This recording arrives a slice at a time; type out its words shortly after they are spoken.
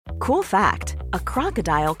Cool fact, a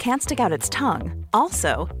crocodile can't stick out its tongue.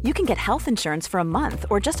 Also, you can get health insurance for a month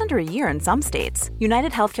or just under a year in some states.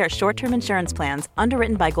 United Healthcare short-term insurance plans,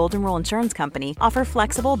 underwritten by Golden Rule Insurance Company, offer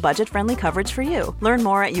flexible, budget-friendly coverage for you. Learn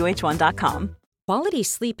more at uh1.com. Quality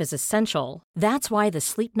sleep is essential. That's why the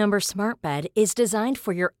Sleep Number Smart Bed is designed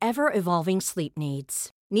for your ever-evolving sleep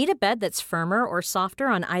needs. Need a bed that's firmer or softer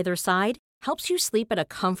on either side? Helps you sleep at a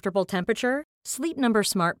comfortable temperature? Sleep Number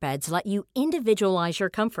Smart Beds let you individualize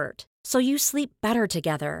your comfort, so you sleep better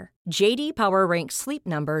together. J.D. Power ranks Sleep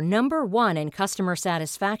Number number 1 in customer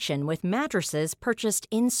satisfaction with mattresses purchased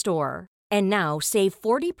in-store. And now, save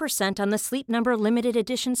 40% on the Sleep Number Limited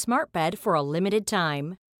Edition Smart Bed for a limited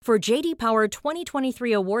time. For J.D. Power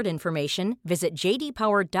 2023 award information, visit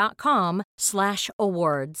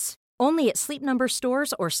jdpower.com/awards. Only at Sleep Number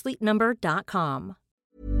stores or sleepnumber.com.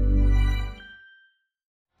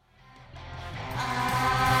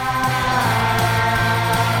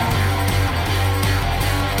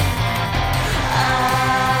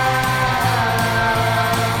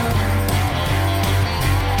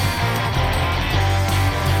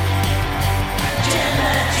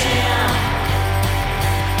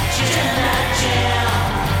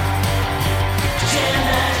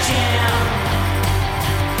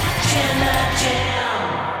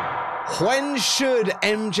 When should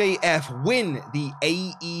MJF win the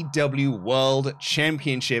AEW World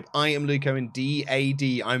Championship? I am Luke Owen,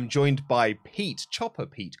 DAD. I'm joined by Chopper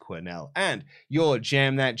Pete Cornell, and your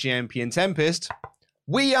Jam That Champion Tempest.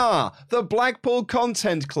 We are the Blackpool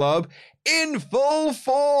Content Club in full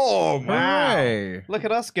form. Wow. Hey. Look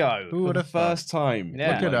at us go. Who For would the have thought? first time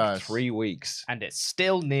Yeah. in Look at like us. 3 weeks. And it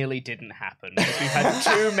still nearly didn't happen because we've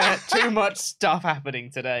had too much stuff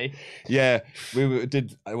happening today. Yeah, there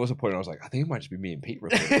was a point where I was like, I think it might just be me and Pete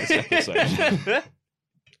recording this episode.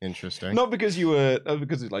 Interesting. Not because you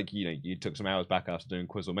took some hours back after doing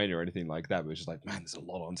Quizzlemania or anything like that, but it was just like, man, there's a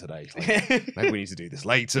lot on today. It's like, maybe we need to do this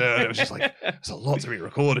later. And it was just like, there's a lot to be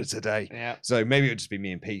recorded today. Yeah. So maybe it would just be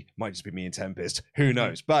me and Pete, might just be me and Tempest. Who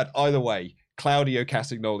knows? But either way, Claudio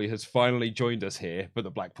Castagnoli has finally joined us here for the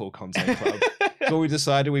Blackpool Content Club. So we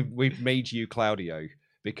decided we've made you Claudio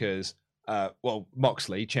because,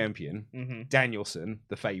 Moxley, champion, Mhm. Danielson,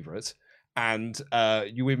 the favourite, and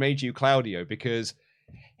we made you Claudio because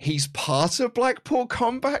he's part of Blackpool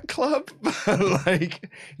Combat Club, but I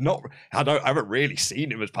haven't really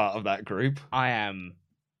seen him as part of that group. I am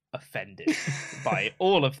offended by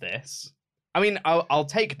all of this. I mean, I'll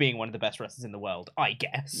take being one of the best wrestlers in the world, I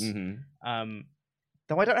guess. Mm-hmm.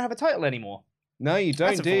 Though I don't have a title anymore. No, you don't,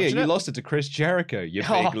 That's do you? You unfortunate. lost it to Chris Jericho, you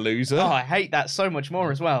Oh, big loser. Oh, I hate that so much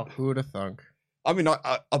more as well. Who would have thunk? I mean,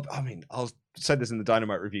 I said this in the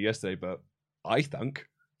Dynamite review yesterday, but I think.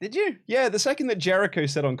 Did you? Yeah, the second that Jericho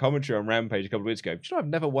said on commentary on Rampage a couple of weeks ago, do you know I've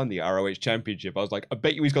never won the ROH Championship? I was like, I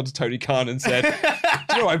bet you he's gone to Tony Khan and said,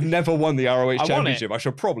 do you know I've never won the ROH it. Championship? I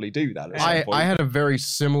should probably do that at some point. I had a very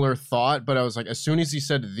similar thought, but I was like, as soon as he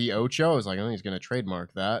said the Ocho, I was like, I think he's going to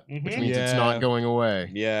trademark that, which Mhm. means it's Yeah. not going away.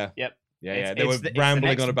 Yeah. Yep. Yeah, It's- They were it's the rambling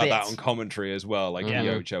next on about that bit. on commentary as well, like Yeah.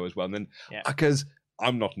 the Ocho as well. And then, Yeah. because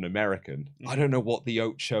I'm not an American, I don't know what the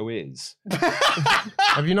Ocho is.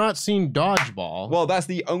 Have you not seen Dodgeball? Well, that's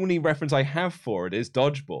the only reference I have for it is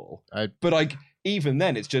Dodgeball. But like, even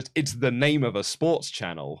then, it's the name of a sports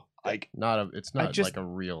channel. Like, it's not just- like a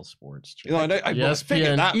real sports you know, channel. I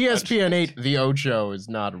figured that much. ESPN 8, the Ocho is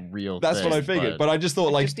not a real That's thing. what I figured. But I just thought,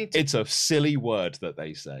 I like, just need to- it's a silly word that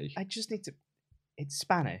they say. I just need to. It's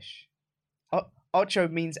Spanish. Ocho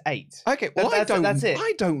means 8. Okay, well, That's it.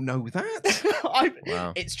 I don't know that.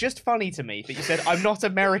 Wow. It's just funny to me that you said, I'm not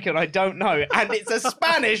American, I don't know. And it's a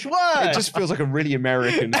Spanish word. It just feels like a really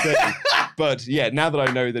American thing. But yeah, now that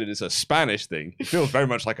I know that it is a Spanish thing, it feels very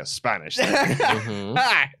much like a Spanish thing.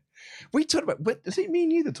 Mhm. We talked about, is it me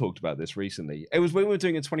and you that talked about this recently? It was when we were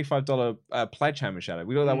doing a $25 Pledge Hammer Shadow.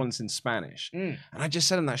 We got that one that's in Spanish. Mm. And I just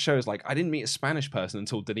said in that show, it's like, I didn't meet a Spanish person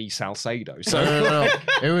until Denise Salcedo. So No.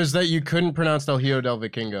 It was that you couldn't pronounce El Hijo del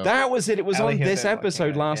Vikingo. that was it. It was El on Hijo this del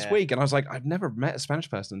episode Vikingo, last yeah. week. And I was like, I've never met a Spanish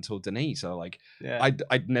person until Denise. So like, Yeah.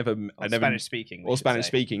 I never Spanish speaking. or Spanish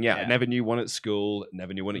speaking, yeah. I Yeah. never knew one at school,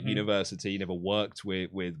 never knew one at Mhm. university, never worked with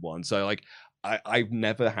one. So like I've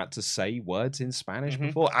never had to say words in Spanish Mhm.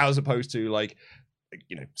 before, as opposed to like,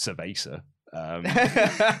 you know, cerveza.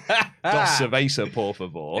 Dos cerveza, por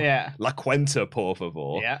favor. Yeah. La cuenta, por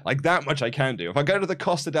favor. Yeah. Like that much I can do. If I go to the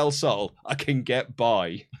Costa del Sol, I can get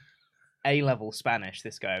by. A-level Spanish,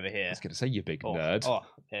 this guy over I here. was going to say, you big Oh, nerd. oh,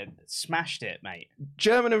 smashed it, mate.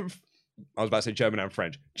 German and I was about to say German and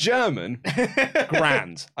French. German,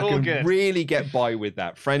 grand. I All can good. really get by with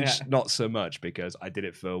that. French, Yeah. not so much, because I did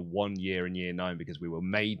it for 1 year in year 9 because we were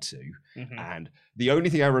made to. Mhm. And the only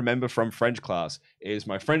thing I remember from French class is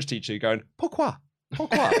my French teacher going, pourquoi?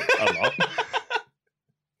 Pourquoi? a lot.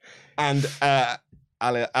 And à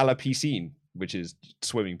la piscine, which is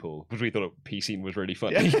swimming pool, because we thought piscine was really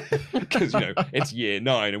funny. Because, it's year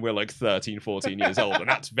 9 and we're like 13, 14 years old, and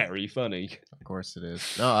that's very funny. Of course it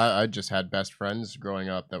is. No, I just had best friends growing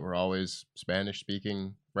up that were always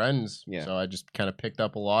Spanish-speaking friends. Yeah. So I just kind of picked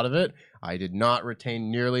up a lot of it. I did not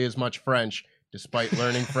retain nearly as much French, despite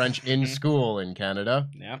learning French in school in Canada.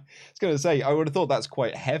 Yeah. I was going to say, I would have thought that's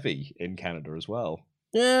quite heavy in Canada as well.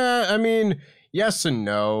 Yeah, I mean, yes and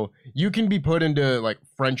no. You can be put into like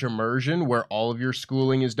French immersion where all of your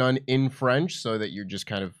schooling is done in French so that you're just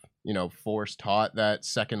kind of, force taught that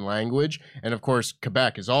second language. And of course,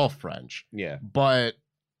 Quebec is all French. Yeah. But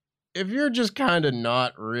if you're just kind of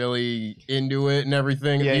not really into it and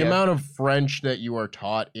everything, Yeah, the yeah. amount of French that you are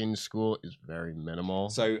taught in school is very minimal.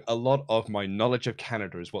 So a lot of my knowledge of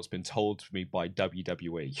Canada is what's been told to me by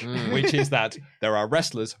WWE, Mm. which is that there are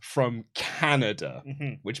wrestlers from Canada,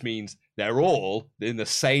 Mhm. which means they're all in the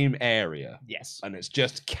same area, Yes. and it's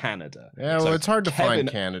just Canada. Yeah, well, So it's hard to Kevin- find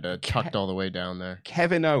Canada tucked all the way down there.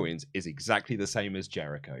 Kevin Owens is exactly the same as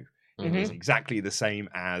Jericho. Mhm. He's exactly the same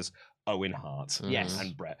as Owen Hart. Mhm. Yes.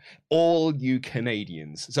 And Brett. All you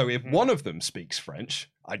Canadians. So if Mhm. one of them speaks French,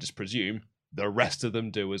 I just presume the rest of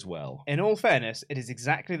them do as well. In all fairness, it is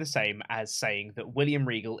exactly the same as saying that William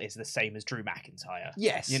Regal is the same as Drew McIntyre.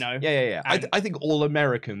 Yes. You know? Yeah. And- I think all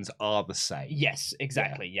Americans are the same. Yes,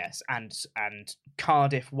 exactly. Yes, and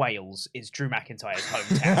Cardiff, Wales is Drew McIntyre's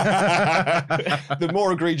hometown. The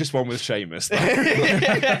more egregious one was Sheamus. though.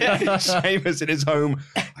 Sheamus in his home,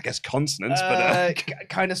 I guess consonants, but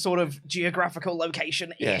Kind of sort of geographical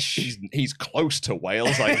location yeah, ish. he's close to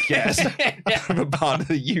Wales, I guess, but part of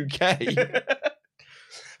the UK.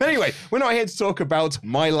 But anyway, we're not here to talk about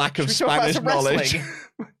my lack of Should we talk about Spanish some knowledge.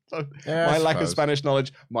 wrestling? Yeah, I My lack of suppose. Spanish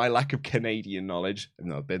knowledge, my lack of Canadian knowledge. I've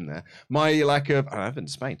not been there. My lack of, I haven't been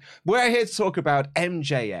to Spain. We're here to talk about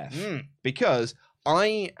MJF Mm. because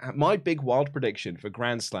my big wild prediction for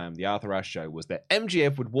Grand Slam, the Arthur Ashe show, was that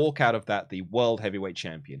MJF would walk out of that the world heavyweight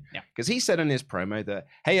champion. Yeah. Because he said in his promo that,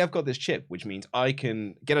 hey, I've got this chip, which means I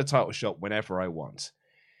can get a title shot whenever I want.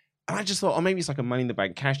 And I just thought, oh, maybe it's like a Money in the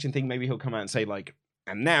Bank cash-in thing. Maybe he'll come out and say, like,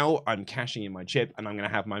 and now I'm cashing in my chip and I'm going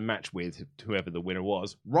to have my match with whoever the winner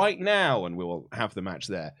was right now, and we'll have the match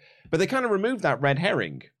there. But they kind of removed that red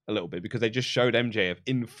herring a little bit because they just showed MJF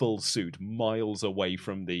in full suit miles away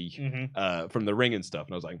from the ring and stuff.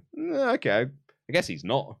 And I was like, okay, I guess he's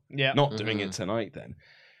not Yeah. doing it tonight then.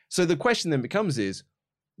 So the question then becomes is,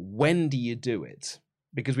 when do you do it?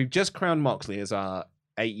 Because we've just crowned Moxley as our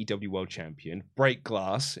AEW World Champion, break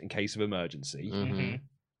glass in case of emergency. Mhm.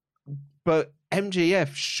 But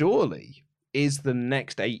MJF surely is the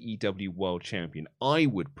next AEW World Champion, I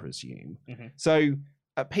would presume. Mhm. So,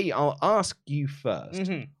 Pete, I'll ask you first.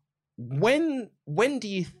 Mhm. When do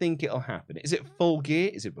you think it'll happen? Is it Full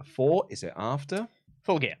Gear? Is it before? Is it after?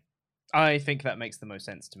 Full Gear. I think that makes the most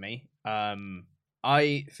sense to me.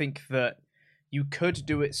 I think that you could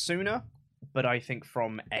do it sooner, but I think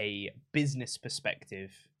from a business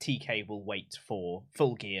perspective, TK will wait for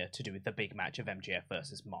Full Gear to do the big match of MJF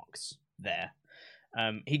versus Mox there.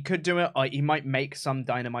 He could do it. He might make some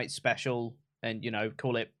Dynamite special and,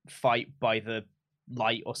 call it Fight by the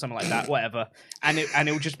Light or something like that, whatever. And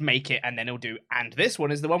he'll just make it, and then he'll do, and this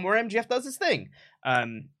one is the one where MJF does his thing.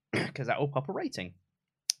 Because that will pop a rating.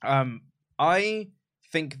 I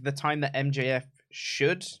think the time that MJF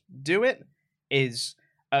should do it is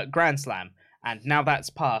Grand Slam, and now that's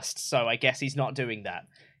passed, so I guess he's not doing that.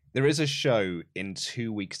 There is a show in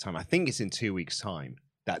 2 weeks' time. I think it's in 2 weeks' time.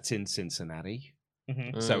 That's in Cincinnati.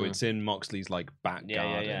 Mm-hmm. So it's in Moxley's back Yeah,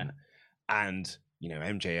 garden. yeah. And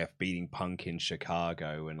MJF beating Punk in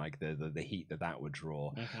Chicago and the heat that would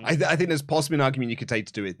draw. Mhm. I think there's possibly an argument you could take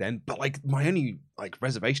to do it then, but my only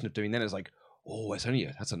reservation of doing then is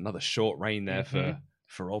that's another short reign there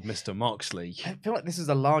for old Mr. Moxley. I feel like this is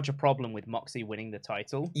a larger problem with Moxley winning the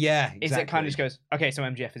title. Yeah, exactly. Is it kind of just goes, okay, so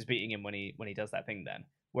MJF is beating him when he does that thing then.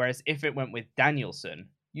 Whereas if it went with Danielson,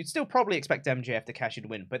 you'd still probably expect MJF to cash in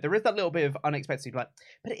win. But there is that little bit of unexpected, but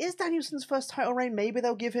it is Danielson's first title reign. Maybe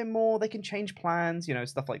they'll give him more. They can change plans,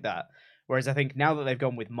 stuff like that. Whereas I think now that they've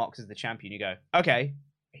gone with Mox as the champion, you go, okay,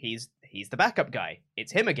 he's the backup guy.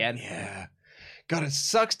 It's him again. Yeah. God, it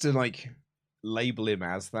sucks to label him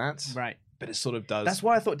as that. Right. But it sort of does. That's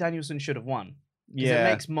why I thought Danielson should have won. Because it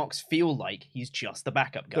makes Mox feel like he's just the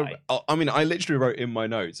backup guy. I mean, I literally wrote in my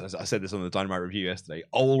notes, as I said this on the Dynamite review yesterday,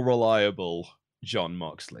 all reliable John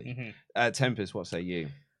Moxley. Tempest, what say you?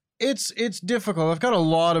 It's difficult. I've got a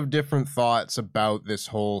lot of different thoughts about this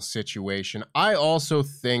whole situation. I also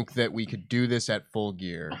think that we could do this at Full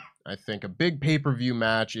Gear. I think a big pay-per-view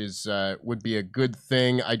match would be a good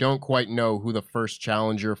thing. I don't quite know who the first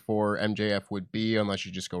challenger for MJF would be, unless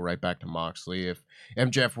you just go right back to Moxley. If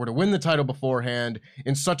MJF were to win the title beforehand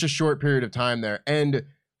in such a short period of time there, and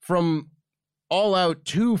from All Out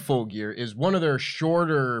to Full Gear is one of their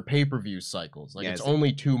shorter pay-per-view cycles. Like, it's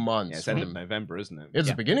only 2 months. Yeah, it's end of November, isn't it? It's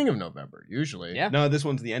the beginning of November, usually. Yeah. No, this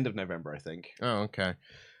one's the end of November, I think. Oh, okay.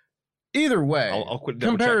 Either way, I'll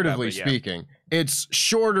comparatively speaking, it's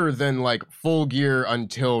shorter than like Full Gear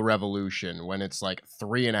until Revolution, when it's like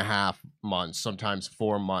 3.5 months, sometimes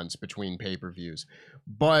 4 months between pay-per-views.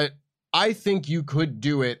 But I think you could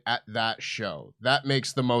do it at that show. That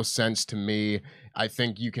makes the most sense to me. I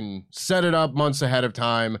think you can set it up months ahead of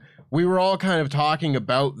time. We were all kind of talking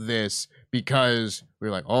about this because we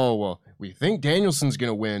were like, oh, well, we think Danielson's going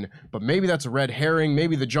to win, but maybe that's a red herring.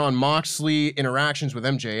 Maybe the John Moxley interactions with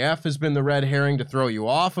MJF has been the red herring to throw you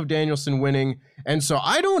off of Danielson winning. And so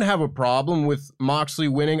I don't have a problem with Moxley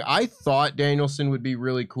winning. I thought Danielson would be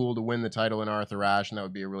really cool to win the title in Arthur Ashe, and that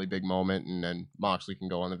would be a really big moment, and then Moxley can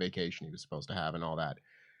go on the vacation he was supposed to have and all that.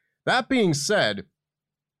 That being said,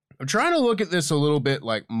 I'm trying to look at this a little bit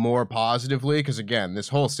like more positively, because again, this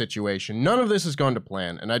whole situation, none of this has gone to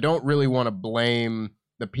plan, and I don't really want to blame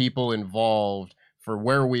the people involved for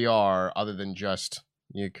where we are, other than just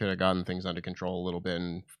you could have gotten things under control a little bit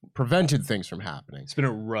and prevented things from happening. It's been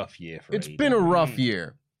a rough year for It's been a rough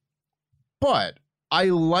year. But I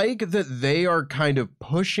like that they are kind of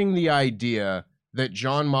pushing the idea that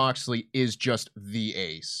John Moxley is just the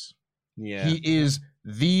ace. Yeah. He is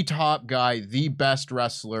the top guy, the best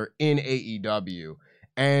wrestler in AEW.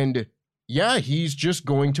 And yeah, he's just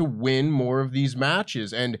going to win more of these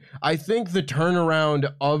matches. And I think the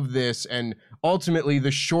turnaround of this and ultimately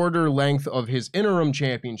the shorter length of his interim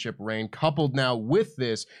championship reign, coupled now with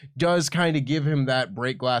this, does kind of give him that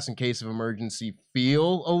break glass in case of emergency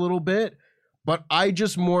feel a little bit. But I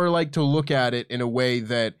just more like to look at it in a way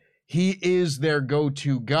that he is their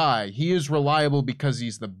go-to guy. He is reliable because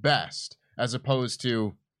he's the best, as opposed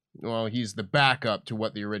to, well, he's the backup to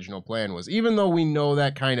what the original plan was. Even though we know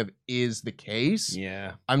that kind of is the case,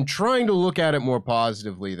 yeah, I'm trying to look at it more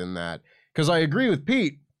positively than that. Because I agree with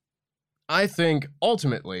Pete. I think,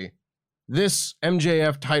 ultimately, this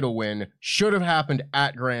MJF title win should have happened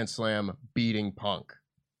at Grand Slam, beating Punk.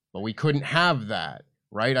 But we couldn't have that,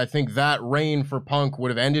 right? I think that reign for Punk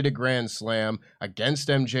would have ended at Grand Slam against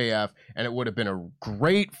MJF, and it would have been a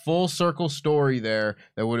great full circle story there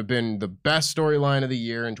that would have been the best storyline of the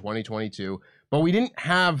year in 2022. But we didn't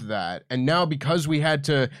have that, and now because we had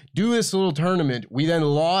to do this little tournament, we then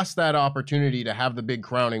lost that opportunity to have the big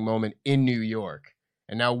crowning moment in New York.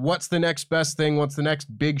 And now what's the next best thing? What's the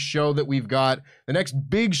next big show that we've got? The next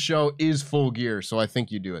big show is Full Gear, so I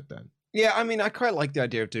think you do it then. Yeah, I mean, I quite like the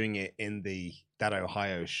idea of doing it in that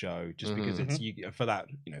Ohio show, just because it's for that,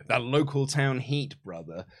 that local town heat,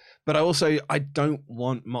 brother. But I don't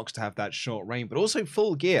want Mox to have that short reign, but also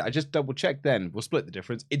Full Gear. I just double checked then. We'll split the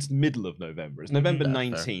difference. It's middle of November. It's November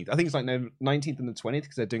 19th. I think it's like 19th and the 20th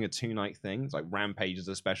because they're doing a 2-night thing. It's like Rampage is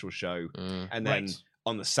a special show. And then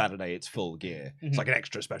on the Saturday, it's Full Gear. It's like an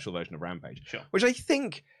extra special version of Rampage. Sure. Which I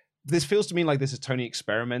think... This feels to me like this is Tony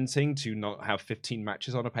experimenting to not have 15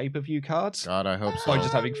 matches on a pay-per-view card. God, I hope so. By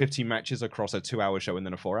just having 15 matches across a 2-hour show and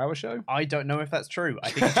then a 4-hour show. I don't know if that's true.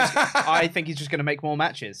 I think he's just going to make more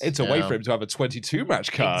matches. It's a way for him to have a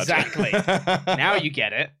 22-match card. Exactly. Now you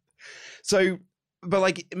get it. So, but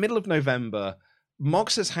like middle of November,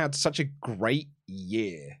 Mox has had such a great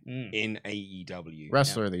year in AEW.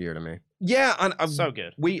 Wrestler of the year to me. Yeah, and so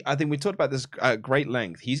good. I think we talked about this at great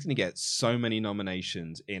length. He's going to get so many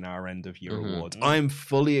nominations in our end of year awards. I'm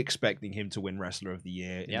fully expecting him to win Wrestler of the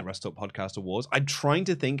Year in the Wrestle Talk Podcast Awards. I'm trying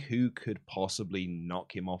to think who could possibly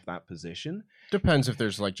knock him off that position. Depends if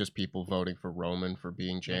there's like just people voting for Roman for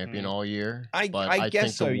being champion all year. I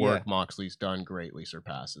guess think the work Moxley's done greatly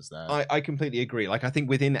surpasses that. I completely agree. Like I think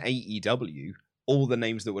within AEW, all the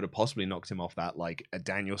names that would have possibly knocked him off that, like a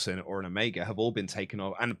Danielson or an Omega, have all been taken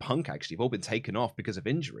off, and Punk actually have all been taken off because of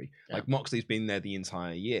injury. Yeah. Like Moxley's been there the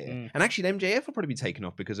entire year, and actually MJF will probably be taken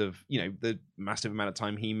off because of the massive amount of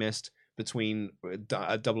time he missed between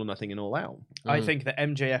Double or Nothing and All Out. I think that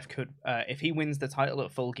MJF could, if he wins the title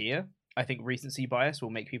at Full Gear, I think recency bias will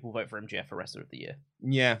make people vote for MJF for Wrestler of the Year.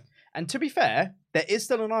 Yeah. And to be fair, there is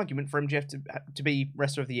still an argument for MJF to be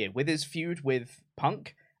Wrestler of the Year with his feud with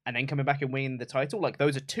Punk. and then coming back and winning the title. Like,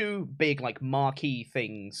 those are two big, like, marquee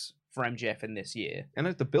things for MJF in this year. And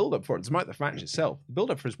the build-up for it, despite the match itself, the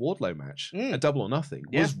build-up for his Wardlow match, a Double or Nothing,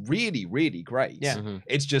 was really, really great. Yeah.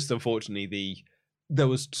 It's just, unfortunately, there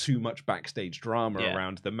was too much backstage drama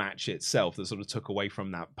around the match itself that sort of took away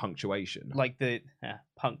from that punctuation. Like the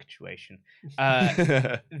punctuation.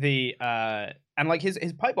 And like his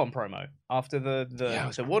pipe bomb promo after the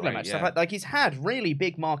Wardlow match. Stuff like he's had really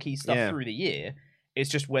big marquee stuff through the year. It's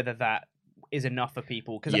just whether that is enough for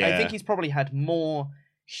people. Because I think he's probably had more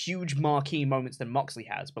huge marquee moments than Moxley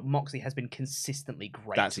has, but Moxley has been consistently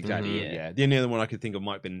great. That's exactly it, yeah. The only other one I could think of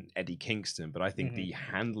might have been Eddie Kingston, but I think the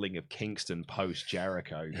handling of Kingston post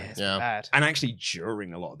Jericho, bad. And actually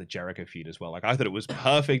during a lot of the Jericho feud as well. Like, I thought it was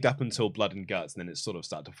perfect up until Blood and Guts, and then it sort of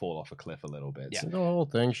started to fall off a cliff a little bit. The whole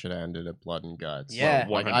thing should have ended at Blood and Guts. Yeah.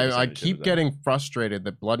 Like, I keep getting frustrated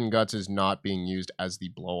that Blood and Guts is not being used as the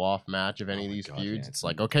blow-off match of any of these feuds. It's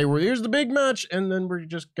like, okay, well, here's the big match, and then we're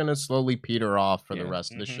just going to slowly peter off for the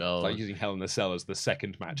rest of the show. It's like using Hell in a Cell as the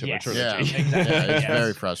second match of a trilogy. Yeah, exactly. It's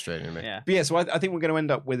very frustrating to me. Yeah. But yeah, so I think we're going to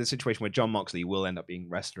end up with a situation where Jon Moxley will end up being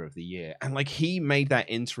Wrestler of the Year. And like, he made that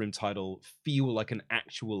interim title feel like an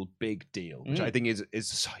actual big deal, which I think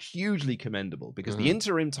is hugely commendable, because the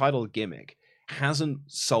interim title gimmick hasn't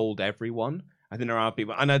sold everyone. I think there are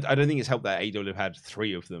people, and I don't think it's helped that AEW have had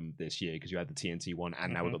 3 of them this year, because you had the TNT one,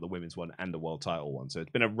 and now we've got the women's one and the world title one. So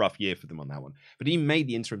it's been a rough year for them on that one. But he made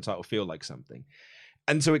the interim title feel like something.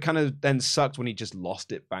 And so it kind of then sucked when he just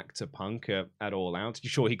lost it back to Punk at All Out.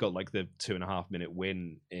 Sure, he got like the 2.5-minute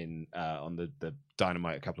win in on the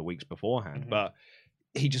Dynamite a couple of weeks beforehand, but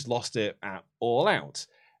he just lost it at All Out.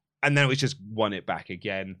 And then it was just won it back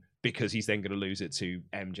again, because he's then going to lose it to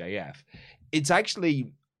MJF. It's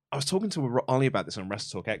actually, I was talking to Ollie about this on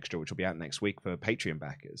Wrestle Talk Extra, which will be out next week for Patreon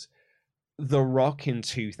backers. The Rock in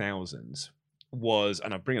 2000s was,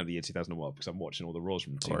 and I bring up the year 2001 because I'm watching all the Raws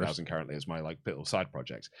from 2000 currently as my like little side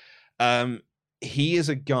project. He is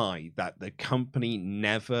a guy that the company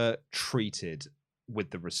never treated with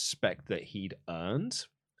the respect that he'd earned.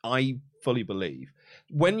 I fully believe.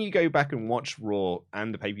 When you go back and watch Raw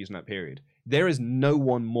and the pay-per-views in that period, there is no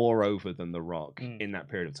one more over than The Rock in that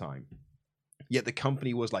period of time. Yet the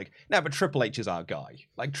company was like, nah, but Triple H is our guy.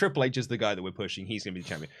 Like, Triple H is the guy that we're pushing. He's going to be the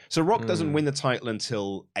champion. So Rock doesn't win the title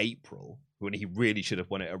until April, when he really should have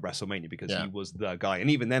won it at WrestleMania, because he was the guy. And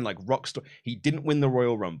even then, like, he didn't win the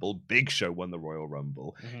Royal Rumble. Big Show won the Royal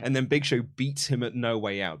Rumble. And then Big Show beats him at No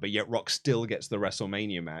Way Out, but yet Rock still gets the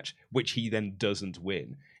WrestleMania match, which he then doesn't win.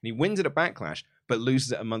 And he wins it at Backlash, but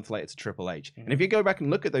loses it a month later to Triple H. And if you go back and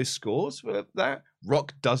look at those scores for that,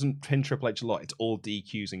 Rock doesn't pin Triple H a lot. It's all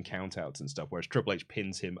DQs and countouts and stuff, whereas Triple H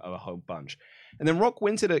pins him a whole bunch. And then Rock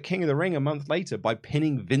wins it at King of the Ring a month later by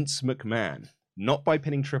pinning Vince McMahon, not by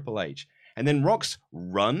pinning Triple H. And then Rock's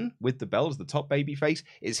run with the belt as the top babyface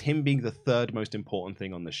is him being the third most important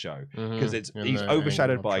thing on the show, because he's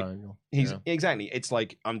overshadowed by exactly. It's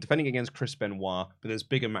like, I'm defending against Chris Benoit, but there's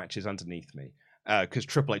bigger matches underneath me. Because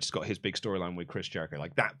Triple H has got his big storyline with Chris Jericho,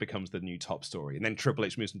 like that becomes the new top story, and then Triple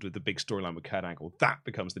H moves into the big storyline with Kurt Angle. That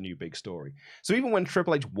becomes the new big story. So even when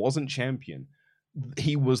Triple H wasn't champion,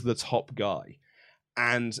 he was the top guy,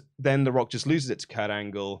 and then The Rock just loses it to Kurt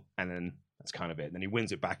Angle, and then that's kind of it. And then he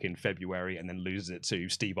wins it back in February, and then loses it to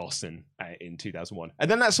Steve Austin in 2001, and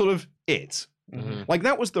then that's sort of it. Like,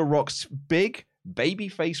 that was The Rock's big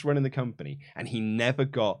babyface run in the company, and he never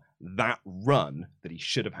got that run that he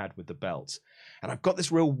should have had with the belts. And I've got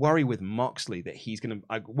this real worry with Moxley that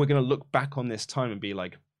we're gonna look back on this time and be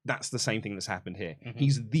like, that's the same thing that's happened here.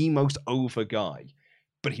 He's the most over guy,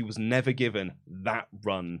 but he was never given that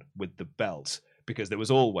run with the belts, because there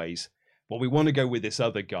was always, well, we want to go with this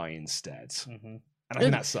other guy instead. And I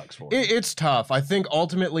think that sucks for him. It's tough. I think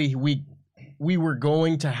ultimately we were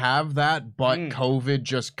going to have that, but COVID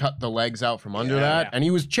just cut the legs out from under that. And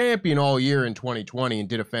he was champion all year in 2020 and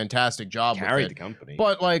did a fantastic job with it. Carried the company.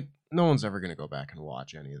 But, like, no one's ever going to go back and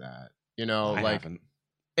watch any of that. You know, I like, haven't.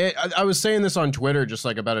 I was saying this on Twitter, just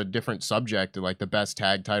like about a different subject, like the best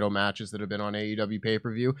tag title matches that have been on AEW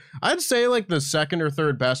pay-per-view. I'd say like the second or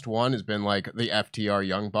third best one has been like the FTR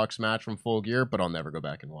Young Bucks match from Full Gear, but I'll never go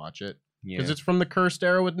back and watch it. Because it's from the cursed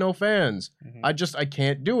era with no fans. I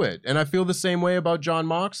can't do it. And I feel the same way about Jon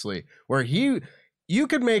Moxley, where you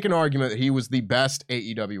could make an argument that he was the best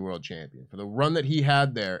AEW World Champion for the run that he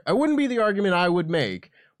had there. It wouldn't be the argument I would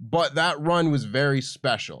make, but that run was very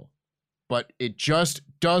special. But it just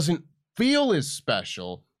doesn't feel as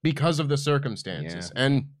special because of the circumstances.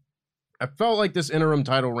 And I felt like this interim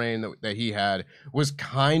title reign that he had was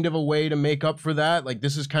kind of a way to make up for that. Like,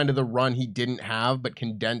 this is kind of the run he didn't have, but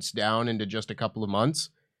condensed down into just a couple of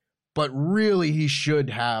months. but really he should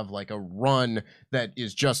have like a run that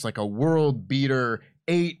is just like a world beater,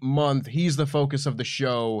 8-month, he's the focus of the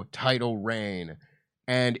show title reign.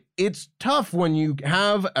 And it's tough when you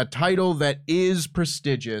have a title that is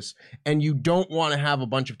prestigious and you don't want to have a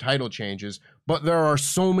bunch of title changes, but there are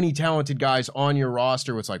so many talented guys on your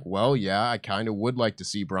roster. It's like, well, yeah, I kind of would like to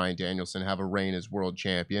see Bryan Danielson have a reign as world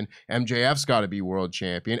champion. MJF's got to be world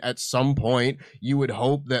champion. At some point, you would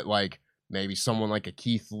hope that like maybe someone like a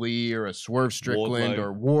Keith Lee or a Swerve Strickland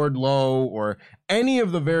or Wardlow or any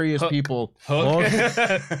of the various people.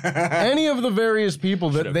 Any of the various people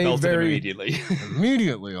that they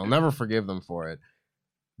immediately, I'll never forgive them for it.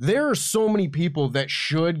 There are so many people that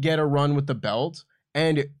should get a run with the belt,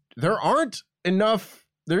 and there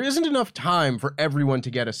isn't enough time for everyone to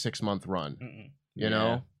get a 6-month run. You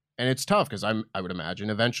know? And it's tough because I would imagine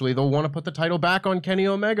eventually they'll want to put the title back on Kenny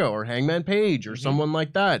Omega or Hangman Page or someone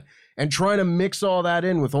like that. And trying to mix all that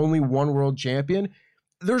in with only one world champion,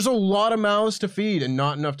 there's a lot of mouths to feed and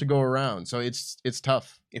not enough to go around. So it's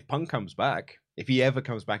tough. If Punk comes back, if he ever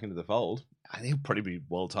comes back into the fold, I think he'll probably be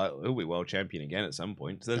he'll be world champion again at some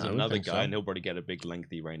point. So there's another guy, and he'll probably get a big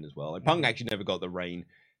lengthy reign as well. Like, Punk actually never got the reign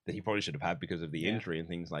that he probably should have had because of the injury and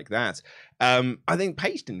things like that. I think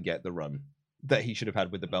Page didn't get the run that he should have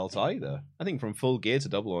had with the belt either. I think from Full Gear to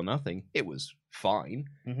Double or Nothing, it was fine,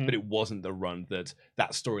 but it wasn't the run that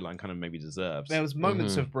storyline kind of maybe deserves. There was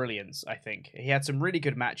moments of brilliance, I think. He had some really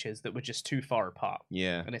good matches that were just too far apart.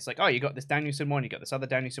 Yeah. And it's like, oh, you got this Danielson one, you got this other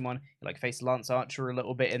Danielson one, you like faced Lance Archer a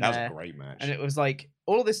little bit in there. That was a great match. And it was like,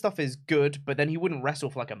 all of this stuff is good, but then he wouldn't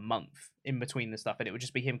wrestle for like a month in between the stuff, and it would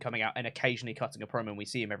just be him coming out and occasionally cutting a promo, and we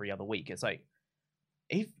see him every other week. It's like,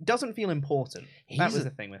 he doesn't feel important. That was the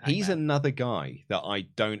thing with Hangman. He's another guy that I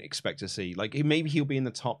don't expect to see. Like, maybe he'll be in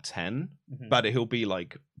the top 10, but he'll be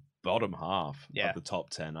like bottom half of the top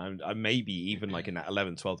 10. I maybe even like in that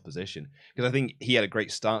 11th, 12th position. Because I think he had a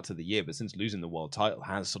great start to the year, but since losing the world title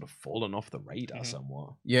has sort of fallen off the radar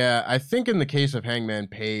somewhat. Yeah, I think in the case of Hangman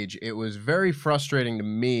Page, it was very frustrating to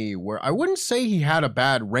me where I wouldn't say he had a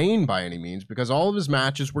bad reign by any means, because all of his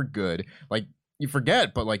matches were good. Like, you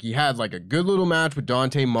forget, but like he had like a good little match with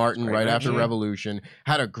Dante Martin after Revolution,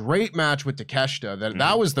 had a great match with Takeshita.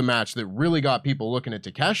 That was the match that really got people looking at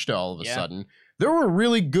Takeshita all of a sudden. There were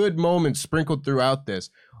really good moments sprinkled throughout this.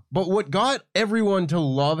 But what got everyone to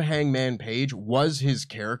love Hangman Page was his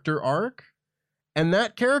character arc. And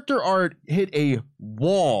that character arc hit a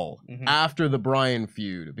wall after the Bryan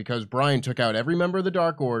feud, because Bryan took out every member of the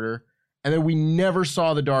Dark Order, and then we never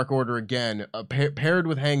saw the Dark Order again, paired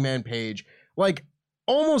with Hangman Page. Like,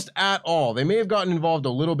 almost at all. They may have gotten involved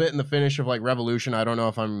a little bit in the finish of, like, Revolution. I don't know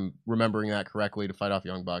if I'm remembering that correctly, to fight off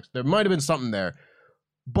Young Bucks. There might have been something there.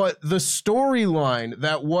 But the storyline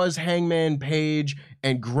that was Hangman Page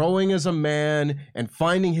and growing as a man and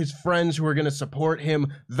finding his friends who are going to support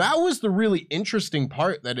him, that was the really interesting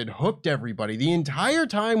part that had hooked everybody. The entire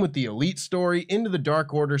time with the Elite story into the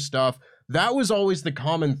Dark Order stuff, that was always the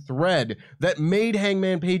common thread that made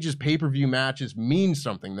Hangman Page's pay-per-view matches mean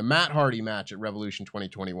something. The Matt Hardy match at Revolution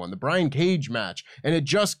 2021, the Brian Cage match, and it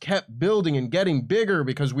just kept building and getting bigger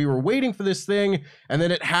because we were waiting for this thing, and then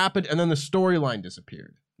it happened, and then the storyline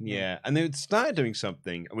disappeared. Yeah, and they started doing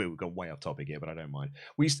something. I mean, we've gone way off topic here, but I don't mind.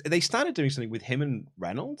 They started doing something with him and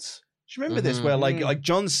Reynolds. Do you remember this? Where like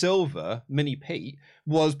John Silver, Mini Pete,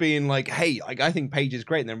 was being like, "Hey, like I think Page is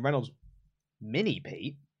great," and then Reynolds, Mini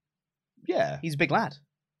Pete. Yeah, he's a big lad.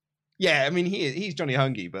 Yeah, I mean he's Johnny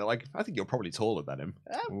Hungy, but like I think you're probably taller than him.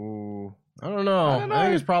 Ooh, I don't know. I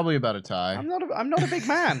think it's probably about a tie. I'm not a big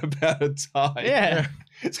man. About a tie. Yeah.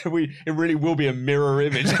 So it really will be a mirror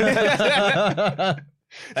image.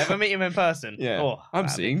 Ever meet him in person? Yeah. Oh, I'm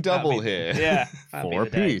seeing double here. Yeah. 4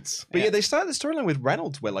 Pete's. But yeah, they started the storyline with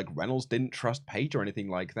Reynolds where like Reynolds didn't trust Page or anything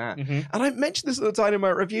like that. And I mentioned this at the time in my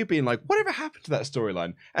review being like, whatever happened to that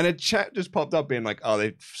storyline? And a chat just popped up being like, oh,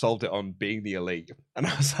 they solved it on being the Elite. And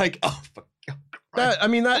I was like, oh, for God.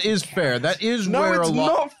 That is fair. That is no, where it's a lot...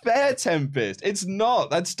 not fair, Tempest. It's not.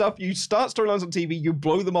 That stuff, you start storylines on TV, you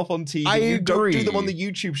blow them off on TV. I you agree. Don't do them on the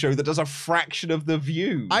YouTube show that does a fraction of the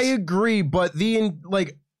views. I agree, but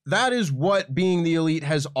that is what being the Elite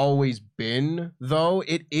has always been, though.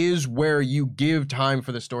 It is where you give time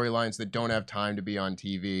for the storylines that don't have time to be on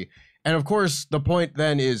TV. And of course, the point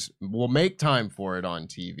then is we'll make time for it on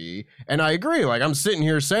TV. And I agree. Like, I'm sitting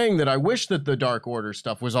here saying that I wish that the Dark Order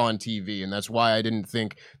stuff was on TV. And that's why I didn't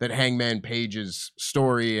think that Hangman Page's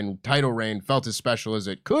story and title reign felt as special as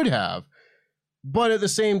it could have. But at the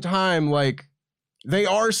same time, like, they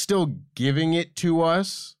are still giving it to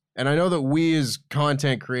us. And I know that we as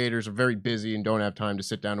content creators are very busy and don't have time to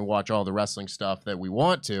sit down and watch all the wrestling stuff that we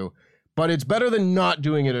want to. but it's better than not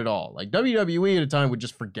doing it at all. Like WWE at a time would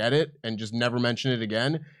just forget it and just never mention it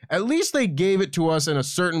again. At least they gave it to us in a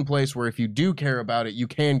certain place where if you do care about it, you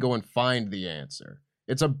can go and find the answer.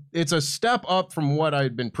 It's a step up from what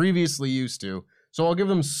I'd been previously used to, so I'll give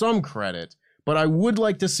them some credit. But I would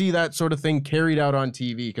like to see that sort of thing carried out on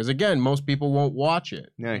TV because, again, most people won't watch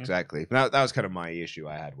it. Yeah, exactly. That was kind of my issue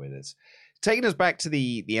I had with it. Taking us back to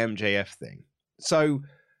the MJF thing. So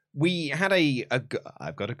we had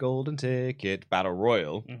I've got a golden ticket battle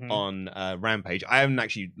royal on Rampage. I haven't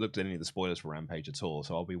actually looked at any of the spoilers for Rampage at all,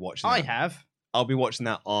 so I'll be watching that. I have. I'll be watching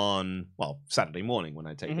that on, Saturday morning when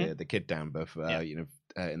I take the kid down,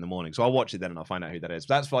 in the morning. So I'll watch it then and I'll find out who that is.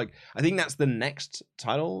 But that's I think that's the next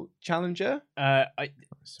title challenger. Kind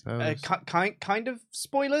of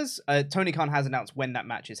spoilers. Tony Khan has announced when that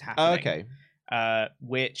match is happening. Okay.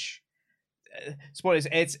 Which spoilers?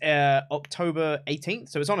 It's October 18th,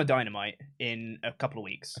 so it's on a Dynamite in a couple of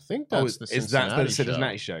weeks. I think that's the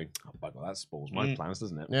Cincinnati show. Oh, bugger, that spoils my plans,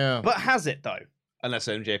 doesn't it? Yeah. But has it though? Unless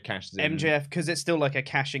MJF cashes in. MJF, because it's still like a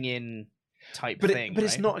cashing in type thing. But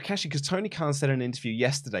it's not a cash in because Tony Khan said in an interview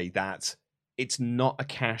yesterday that it's not a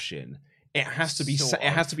cash in. It has to be. It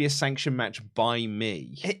has to be a sanctioned match by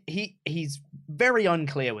me. He's very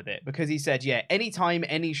unclear with it because he said, "Yeah, anytime,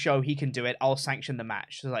 any show he can do it, I'll sanction the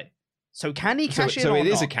match." So can he cash in? So or it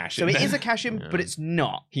is not? a cash in. So it is a cash in, but it's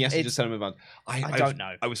not. He has to just tell him about. I don't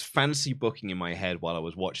know. I was fantasy booking in my head while I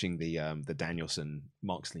was watching the Danielson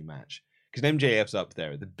Moxley match because MJF's up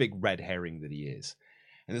there, the big red herring that he is.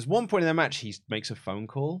 And there's one point in that match he makes a phone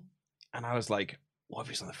call, and I was like, what if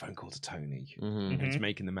he's on the phone call to Tony? And he's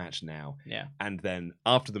making the match now. Yeah. And then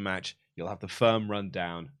after the match, you'll have the firm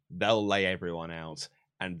rundown. They'll lay everyone out,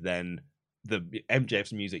 and then the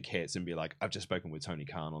MJF's music hits and be like, I've just spoken with Tony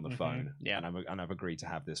Khan on the phone. Yeah. And I've agreed to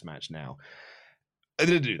have this match now. I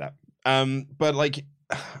didn't do that. But like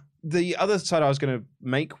the other side I was going to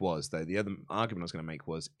make was, though, the other argument I was going to make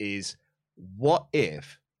is what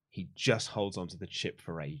if he just holds onto the chip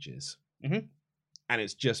for ages? And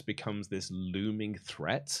it just becomes this looming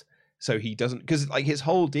threat. So he doesn't, because like his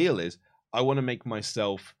whole deal is, I want to make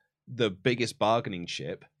myself the biggest bargaining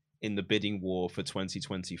chip in the bidding war for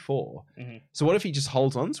 2024. So what if he just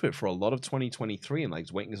holds on to it for a lot of 2023 and like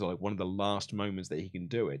is waiting as like one of the last moments that he can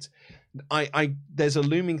do it? There's a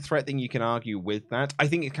looming threat thing you can argue with that. I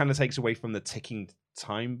think it kind of takes away from the ticking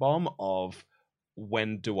time bomb of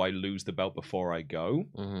when do I lose the belt before I go?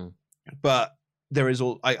 But there is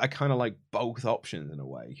I kind of like both options in a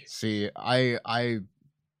way. See,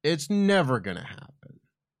 it's never gonna happen.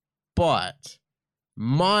 But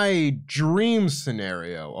my dream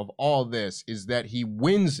scenario of all this is that he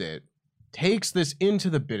wins it, takes this into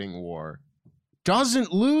the bidding war,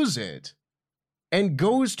 doesn't lose it, and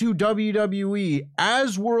goes to WWE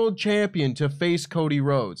as world champion to face Cody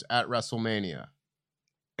Rhodes at WrestleMania.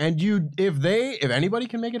 And if anybody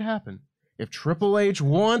can make it happen, if Triple H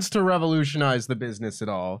wants to revolutionize the business at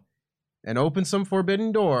all and open some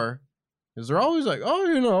forbidden door, because they're always like,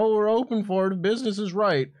 we're open for it if business is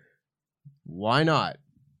right. Why not?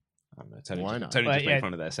 I don't know, Tony Why just, not? Tony just made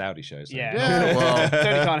fun of their Saudi shows. So. Yeah. Well,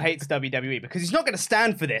 Tony Khan hates WWE because he's not going to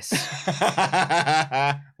stand for this.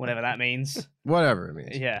 Whatever that means. Whatever it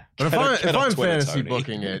means. Yeah. But if Get on I'm Twitter, fantasy Tony.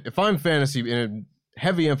 booking it, if I'm fantasy in a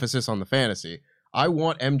heavy emphasis on the fantasy, I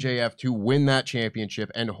want MJF to win that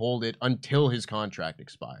championship and hold it until his contract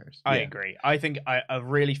expires. I agree. I think a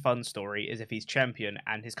really fun story is if he's champion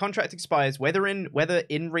and his contract expires, whether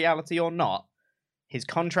in reality or not, his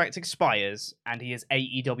contract expires and he is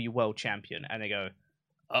AEW World Champion, and they go,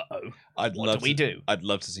 what do we do? I'd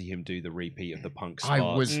love to see him do the repeat of the Punk spot.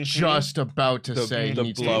 I was just about to say he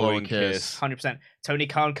needs to blow a kiss. 100%. Tony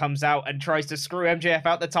Khan comes out and tries to screw MJF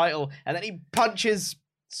out the title, and then he punches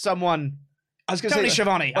someone. I was going to Tony say,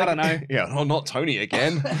 Schiavone. I don't know. Yeah, not Tony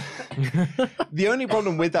again. The only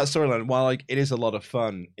problem with that storyline, while like it is a lot of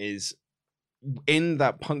fun, is in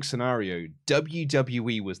that Punk scenario,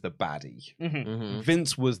 WWE was the baddie.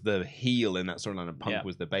 Vince was the heel in that storyline, and Punk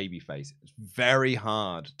was the babyface. It's very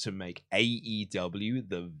hard to make AEW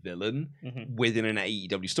the villain within an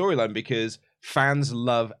AEW storyline because fans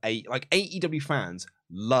love AEW fans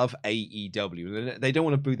love AEW. They don't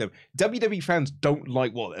want to boo them. WWE fans don't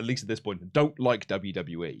like, at least at this point, don't like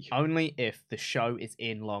WWE. Only if the show is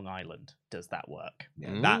in Long Island does that work.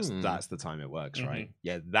 Yeah, that's the time it works, right?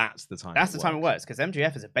 Yeah, that's the time. That's the time it works because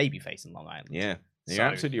MJF is a babyface in Long Island. Yeah, you're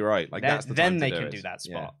absolutely right. Like that's the then time they to can do do that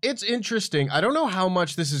spot. Yeah. It's interesting. I don't know how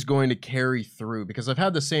much this is going to carry through because I've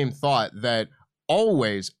had the same thought that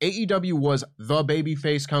always AEW was the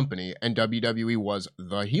babyface company and WWE was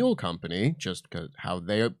the heel company, just because how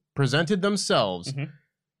they presented themselves.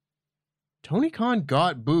 Tony Khan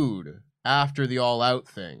got booed after the All Out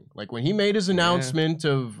thing. Like, when he made his announcement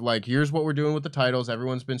of, like, here's what we're doing with the titles,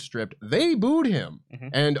 everyone's been stripped, they booed him.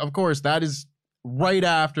 And, of course, that is right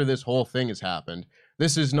after this whole thing has happened.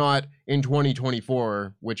 This is not in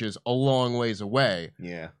 2024, which is a long ways away.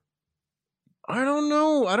 Yeah. I don't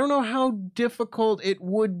know. I don't know how difficult it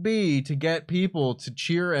would be to get people to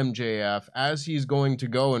cheer MJF as he's going to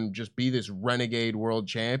go and just be this renegade world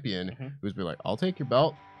champion who's be like, I'll take your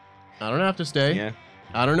belt. I don't have to stay. Yeah.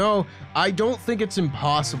 I don't know. I don't think it's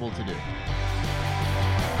impossible to do.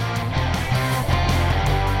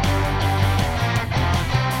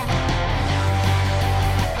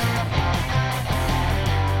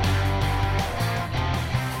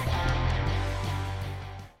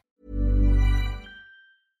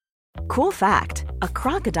 Cool fact, a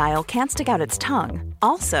crocodile can't stick out its tongue.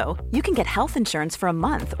 Also, you can get health insurance for a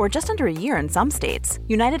month or just under a year in some states.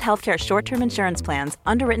 United Healthcare short-term insurance plans,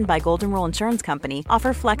 underwritten by Golden Rule Insurance Company,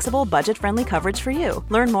 offer flexible, budget-friendly coverage for you.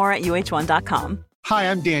 Learn more at uh1.com.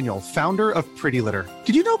 Hi, I'm Daniel, founder of Pretty Litter.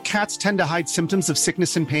 Did you know cats tend to hide symptoms of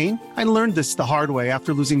sickness and pain? I learned this the hard way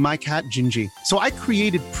after losing my cat, Gingy. So I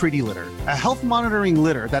created Pretty Litter, a health monitoring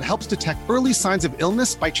litter that helps detect early signs of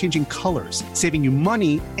illness by changing colors, saving you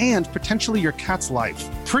money and potentially your cat's life.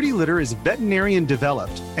 Pretty Litter is veterinarian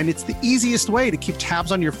developed, and it's the easiest way to keep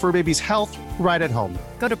tabs on your fur baby's health right at home.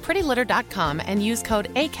 Go to prettylitter.com and use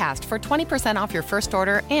code ACAST for 20% off your first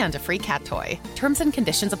order and a free cat toy. Terms and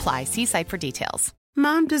conditions apply. See site for details.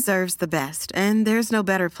 Mom deserves the best, and there's no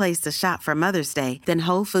better place to shop for Mother's Day than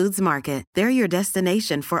Whole Foods Market. They're your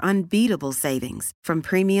destination for unbeatable savings, from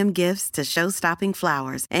premium gifts to show-stopping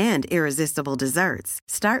flowers and irresistible desserts.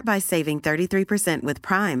 Start by saving 33% with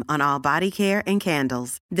Prime on all body care and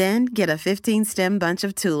candles. Then get a 15-stem bunch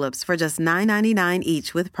of tulips for just $9.99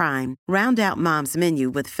 each with Prime. Round out Mom's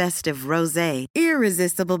menu with festive rosé,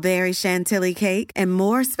 irresistible berry chantilly cake, and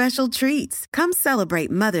more special treats. Come celebrate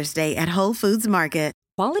Mother's Day at Whole Foods Market.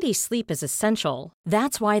 Quality sleep is essential.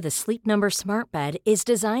 That's why the Sleep Number Smart Bed is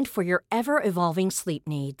designed for your ever-evolving sleep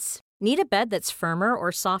needs. Need a bed that's firmer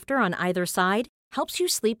or softer on either side? Helps you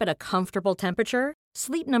sleep at a comfortable temperature?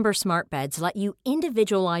 Sleep Number Smart Beds let you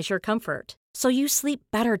individualize your comfort, so you sleep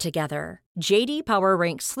better together. JD Power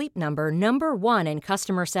ranks Sleep Number number 1 in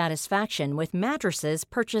customer satisfaction with mattresses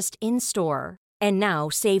purchased in-store. And now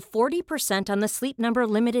save 40% on the Sleep Number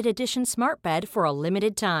Limited Edition Smart Bed for a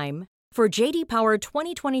limited time. For JD Power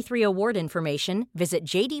 2023 award information, visit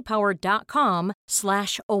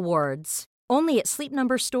jdpower.com/awards. Only at Sleep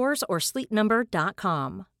Number stores or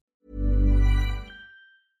sleepnumber.com.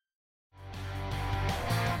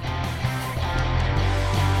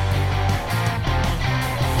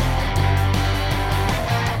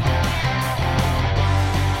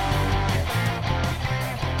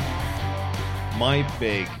 My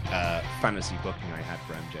big fantasy booking I had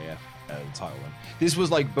for MJF, the title one. This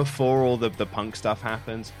was like before all the Punk stuff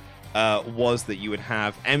happened. Was that you would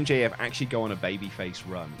have MJF actually go on a babyface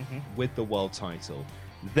run with the world title.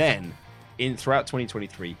 Then, throughout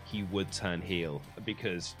 2023, he would turn heel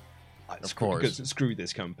because, screw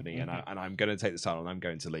this company, and I'm going to take this title and I'm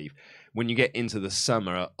going to leave. When you get into the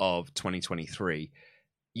summer of 2023,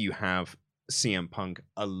 you have CM Punk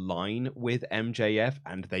align with MJF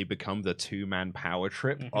and they become the two-man power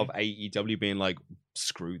trip of AEW, being like,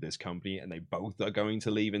 screw this company, and they both are going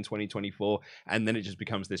to leave in 2024, and then it just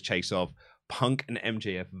becomes this chase of Punk and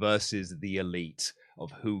MJF versus the Elite of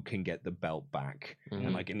who can get the belt back.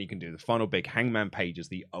 And you can do the final big Hangman Page is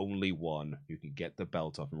the only one who can get the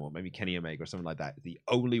belt off him, or maybe Kenny Omega or something like that, the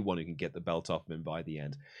only one who can get the belt off him by the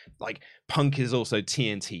end. Like, Punk is also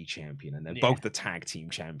TNT champion, and they're both the tag team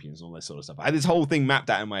champions and all this sort of stuff. I had this whole thing mapped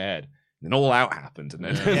out in my head. And All Out happened, and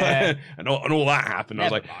then and all that happened. I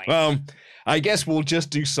was like, well, I guess we'll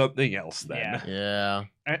just do something else then. Yeah.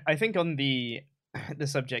 I think on the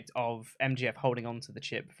subject of MJF holding on to the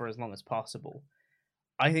chip for as long as possible,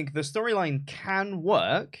 I think the storyline can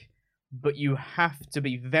work, but you have to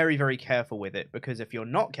be very, very careful with it, because if you're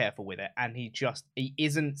not careful with it and he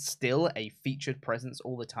isn't still a featured presence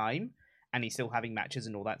all the time and he's still having matches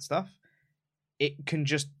and all that stuff, it can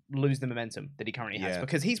just lose the momentum that he currently has,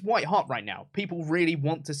 because he's white hot right now. People really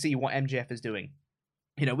want to see what MJF is doing.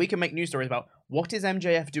 You know, we can make news stories about what is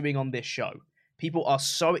MJF doing on this show. People are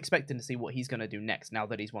so expecting to see what he's going to do next now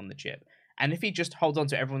that he's won the chip. And if he just holds on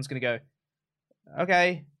to it, everyone's going to go,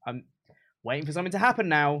 okay, I'm waiting for something to happen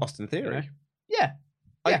now. Austin Theory. You know?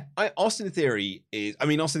 Yeah. Austin Theory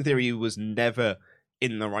Austin Theory was never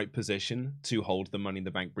in the right position to hold the Money in the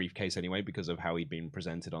Bank briefcase anyway, because of how he'd been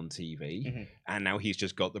presented on TV. And now he's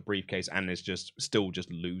just got the briefcase and is just still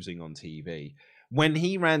losing on TV. when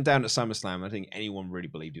he ran down at SummerSlam, I don't think anyone really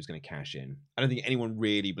believed he was going to cash in. I don't think anyone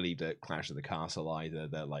really believed at Clash of the Castle either.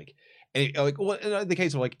 That like well, in the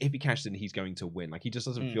case of like if he cashed in, he's going to win. Like he just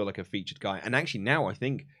doesn't feel like a featured guy. And actually now I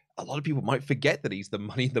think a lot of people might forget that he's the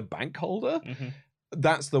Money in the Bank holder.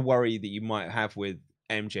 That's the worry that you might have with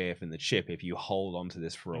MJF and the chip if you hold on to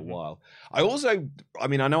this for a while. I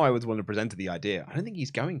know I was one to present the idea. I don't think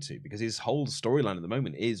he's going to, because his whole storyline at the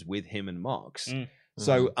moment is with him and Mox.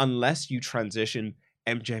 So unless you transition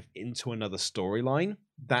MJF into another storyline,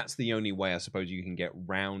 that's the only way I suppose you can get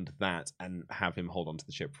round that and have him hold on to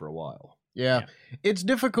the chip for a while. Yeah. It's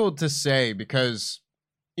difficult to say because,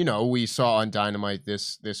 you know, we saw on Dynamite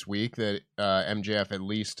this week that MJF at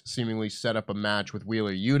least seemingly set up a match with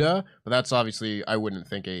Wheeler Yuta, but that's obviously, I wouldn't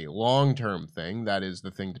think, a long-term thing. That is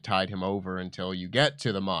the thing to tide him over until you get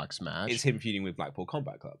to the Mox match. It's him feuding with Blackpool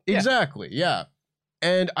Combat Club. Exactly, yeah.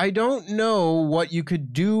 And I don't know what you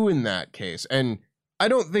could do in that case. And I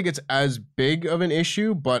don't think it's as big of an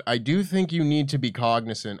issue, but I do think you need to be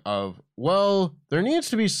cognizant of, well, there needs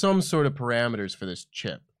to be some sort of parameters for this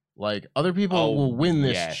chip. Like, other people will win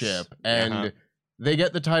this chip, and they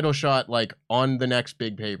get the title shot, like, on the next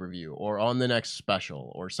big pay-per-view, or on the next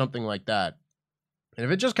special, or something like that. And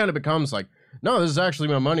if it just kind of becomes like, no, this is actually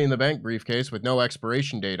my Money in the Bank briefcase with no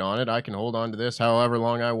expiration date on it, I can hold on to this however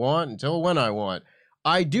long I want, until when I want.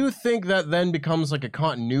 I do think that then becomes like a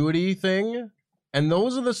continuity thing, and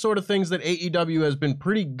those are the sort of things that AEW has been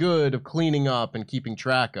pretty good of cleaning up and keeping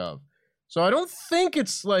track of. So I don't think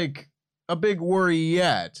it's like a big worry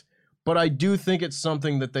yet, but I do think it's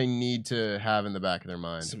something that they need to have in the back of their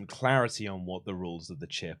mind. Some clarity on what the rules of the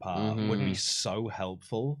chip are would be so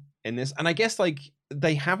helpful in this. And I guess like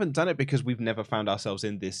they haven't done it because we've never found ourselves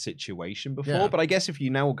in this situation before. But I guess if you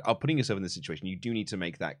now are putting yourself in this situation, you do need to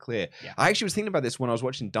make that clear. I actually was thinking about this when I was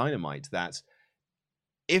watching Dynamite, that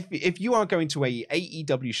if you are going to a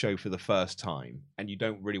AEW show for the first time and you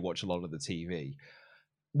don't really watch a lot of the TV,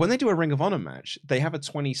 when they do a Ring of Honor match, they have a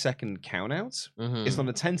 20-second count out. It's not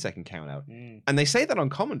a 10-second count out. And they say that on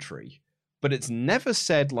commentary, but it's never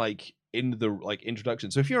said like in the like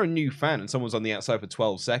introduction. So if you're a new fan and someone's on the outside for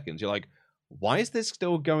 12 seconds, you're like, why is this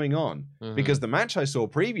still going on? Because the match I saw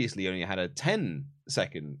previously only had a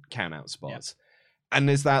 10-second count out spot. And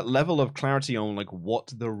there's that level of clarity on like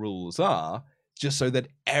what the rules are, just so that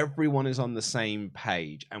everyone is on the same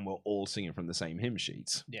page and we're all singing from the same hymn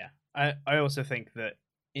sheets. Yeah. I also think that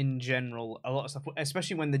in general, a lot of stuff,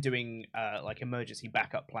 especially when they're doing like emergency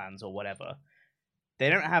backup plans or whatever, they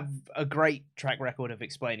don't have a great track record of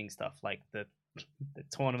explaining stuff, like the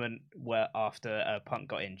tournament where after Punk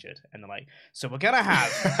got injured, and they're like, so we're gonna have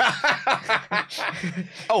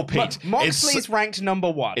oh, Pete, Moxley's ranked number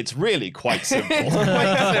 1. It's really quite simple.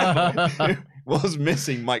 Was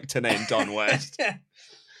missing Mike Tenay and Don West.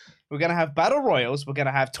 We're gonna have battle royals, we're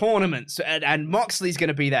gonna have tournaments, and Moxley's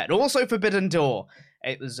gonna be there, and also Forbidden Door.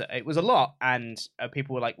 It was a lot, and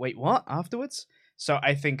people were like, wait, what? Afterwards? So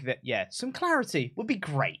I think that, some clarity would be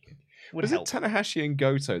great. Was it Tanahashi and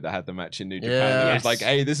Goto that had the match in New Japan? It was like,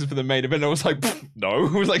 hey, this is for the main event. I was like, no.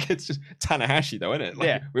 It was like, it's just Tanahashi, though, isn't it?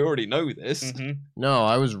 Like, we already know this. No,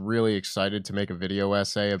 I was really excited to make a video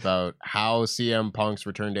essay about how CM Punk's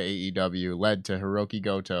return to AEW led to Hiroki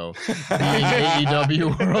Goto being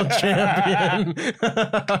AEW World Champion.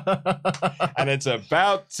 And it's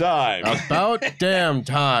about time. About damn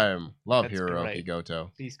time. Love Hiroki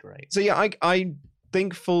Goto. He's great. So, yeah, I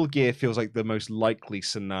think Full Gear feels like the most likely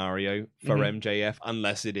scenario for MJF,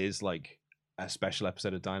 unless it is like a special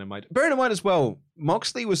episode of Dynamite. Bearing in mind as well,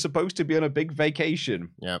 Moxley was supposed to be on a big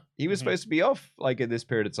vacation. Yep. He was supposed to be off like in this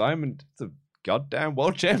period of time, and it's a goddamn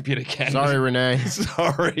world champion again. Sorry, Renee.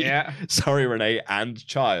 Sorry. Yeah. Sorry, Renee and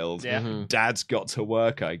child. Yeah. Dad's got to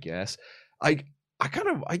work, I guess. I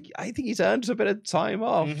think he's earned a bit of time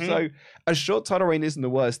off. So a short title reign isn't the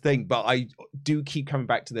worst thing, but I do keep coming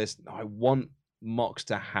back to this. I want Mox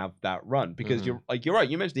to have that run, because you're right,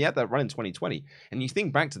 you mentioned he had that run in 2020, and you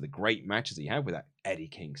think back to the great matches he had with that Eddie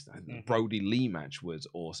Kingston, the Brody Lee match was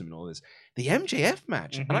awesome and all this, the MJF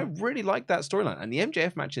match, and I really liked that storyline, and the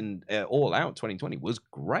MJF match in All Out 2020 was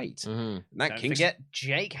great. And that Don't forget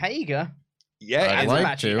Jake Hager. Yeah, I'd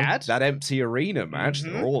like to. That empty arena match.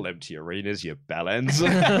 They're all empty arenas, you bellends.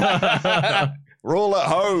 We're all at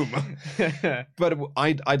home. But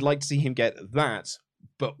I'd like to see him get that,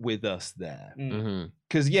 but with us there.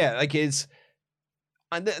 Because, like it's...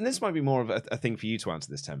 And this might be more of a thing for you to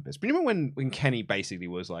answer this, Tempest. But you remember when Kenny basically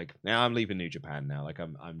was like, now I'm leaving New Japan now, like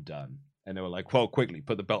I'm done. And they were like, well, quickly,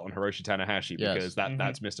 put the belt on Hiroshi Tanahashi, because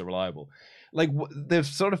that's Mr. Reliable. Like, the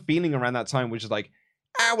sort of feeling around that time was just like,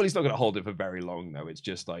 well, he's not going to hold it for very long, though. It's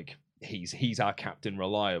just like he's our Captain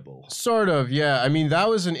Reliable. Sort of, yeah. I mean, that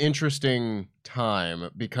was an interesting time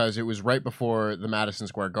because it was right before the Madison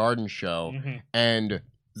Square Garden show, and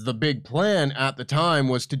the big plan at the time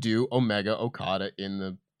was to do Omega Okada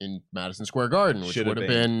in Madison Square Garden, which would have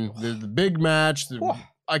been the big match.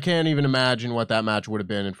 I can't even imagine what that match would have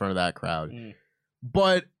been in front of that crowd.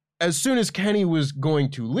 But as soon as Kenny was going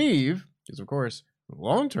to leave, because of course the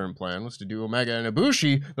long-term plan was to do Omega and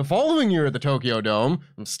Ibushi the following year at the Tokyo Dome.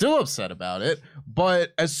 I'm still upset about it.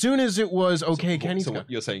 But as soon as it was, okay, Kenny's... So what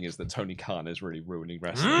you're saying is that Tony Khan is really ruining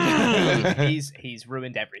wrestling. He's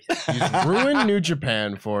ruined everything. He's ruined New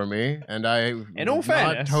Japan for me, and in all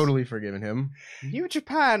fairness, not totally forgiven him. New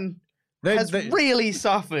Japan has really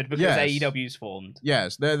suffered because AEW's formed.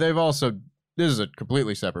 Yes, they've also... This is a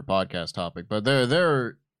completely separate podcast topic, but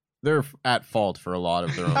they're at fault for a lot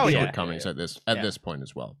of their own shortcomings at this point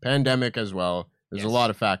as well. Pandemic as well. There's a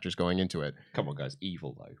lot of factors going into it. Come on, guys.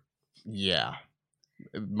 Evil, though. Yeah.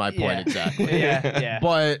 My point exactly. Yeah.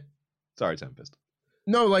 But... Sorry, Tempest.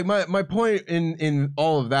 No, like, my point in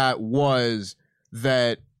all of that was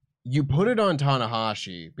that you put it on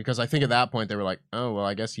Tanahashi because I think at that point they were like, oh, well,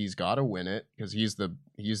 I guess he's got to win it because he's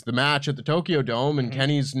the match at the Tokyo Dome and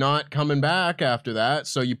Kenny's not coming back after that.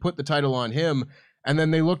 So you put the title on him. And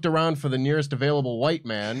then they looked around for the nearest available white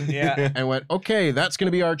man and went, okay, that's going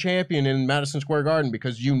to be our champion in Madison Square Garden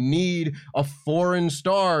because you need a foreign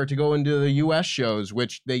star to go into the U.S. shows,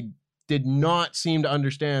 which they did not seem to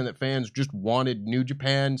understand that fans just wanted New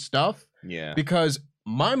Japan stuff. Yeah. Because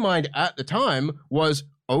my mind at the time was,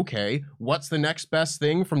 okay, what's the next best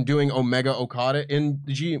thing from doing Omega Okada in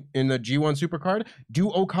the G1 Supercard?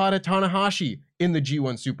 Do Okada Tanahashi in the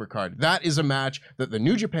G1 Supercard. That is a match that the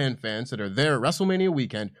New Japan fans that are there at WrestleMania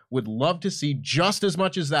weekend would love to see just as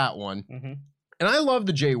much as that one. And I love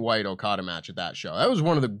the Jay White Okada match at that show. That was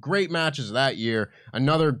one of the great matches of that year.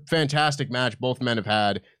 Another fantastic match both men have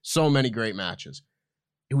had. So many great matches.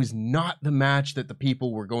 It was not the match that the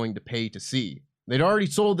people were going to pay to see. They'd already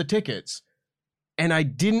sold the tickets. And I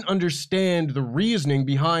didn't understand the reasoning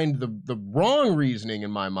behind the wrong reasoning in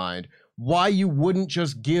my mind, why you wouldn't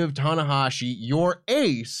just give Tanahashi, your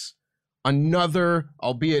ace, another,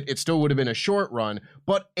 albeit it still would have been a short run,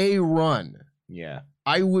 but a run. Yeah.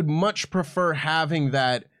 I would much prefer having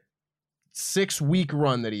that 6-week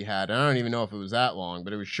run that he had. I don't even know if it was that long,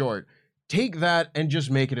 but it was short. Take that and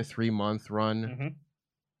just make it a 3-month run.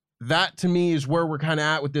 That to me is where we're kind of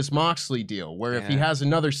at with this Moxley deal, where if he has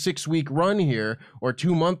another 6-week run here, or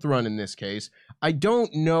 2-month run in this case, I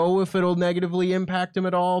don't know if it'll negatively impact him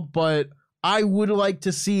at all, but I would like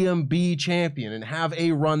to see him be champion and have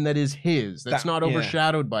a run that is his, that's not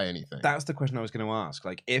overshadowed by anything. That's the question I was going to ask.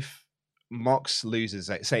 Like, if Mox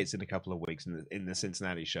loses, say it's in a couple of weeks in the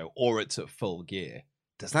Cincinnati show, or it's at Full Gear,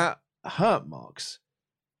 does that hurt Mox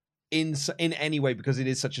in any way because it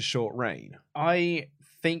is such a short reign? I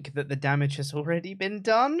think that the damage has already been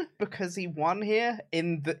done because he won here.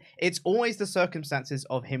 It's always the circumstances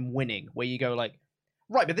of him winning where you go like,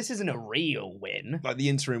 right, but this isn't a real win. Like the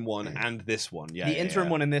interim one and this one, the interim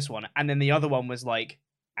one and this one, and then the other one was like,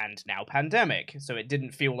 and now pandemic, so it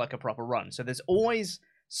didn't feel like a proper run. So there's always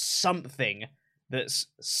something that's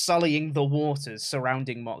sullying the waters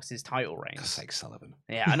surrounding Mox's title reign. For God's sake, Sullivan.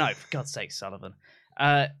 Yeah, I know. For God's sake, Sullivan.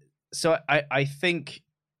 So I think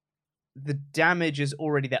the damage is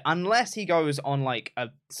already there. Unless he goes on like a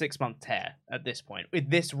 6-month tear at this point with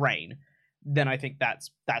this reign, then I think that's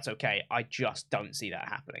okay. I just don't see that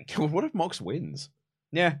happening. What if Mox wins?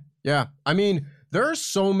 Yeah. I mean, there are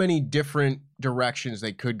so many different directions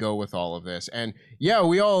they could go with all of this. And yeah,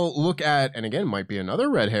 we all look at, and again, might be another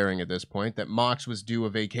red herring at this point, that Mox was due a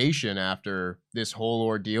vacation after this whole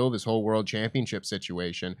ordeal, this whole world championship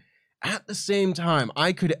situation. At the same time,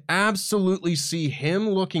 I could absolutely see him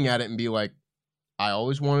looking at it and be like, I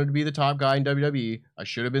always wanted to be the top guy in WWE. I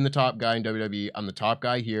should have been the top guy in WWE. I'm the top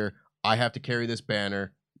guy here. I have to carry this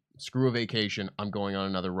banner. Screw a vacation. I'm going on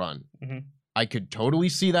another run. I could totally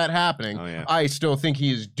see that happening. Oh, yeah. I still think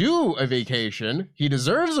he is due a vacation. He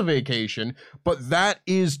deserves a vacation, but that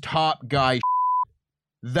is top guy.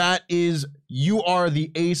 That is, you are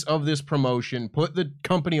the ace of this promotion. Put the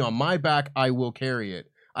company on my back. I will carry it.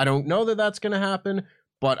 I don't know that that's going to happen,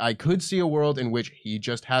 but I could see a world in which he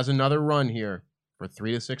just has another run here for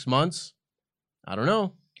 3 to 6 months. I don't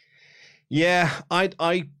know. Yeah,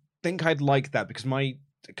 I think I'd like that because my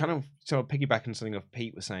kind of sort of piggyback on something of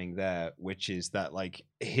Pete was saying there, which is that like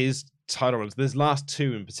his title runs, these last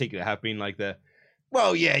 2 in particular have been like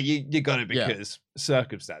you got it because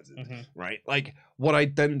circumstances, right? Like what I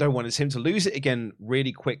don't want is him to lose it again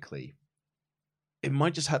really quickly. It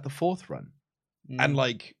might just hurt the 4th run. And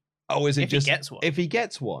like, oh, is it If just he gets one. if he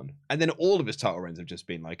gets one, and then all of his title reigns have just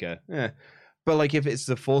been like but like if it's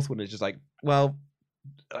the fourth one, it's just like, well,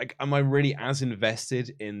 like, am I really as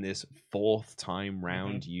invested in this fourth time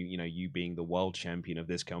round? You being the world champion of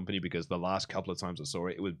this company, because the last couple of times I saw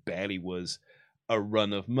it, it was barely a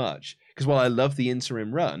run of much. Because while I love the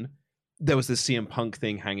interim run, there was this CM Punk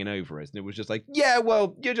thing hanging over it, and it was just like, yeah,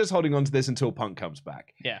 well, you're just holding on to this until Punk comes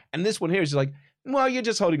back. Yeah. And this one here is just like, well, you're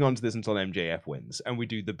just holding on to this until MJF wins, and we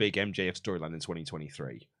do the big MJF storyline in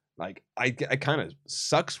 2023. Like, it kind of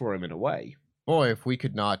sucks for him in a way. Boy, if we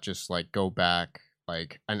could not just like go back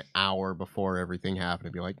like an hour before everything happened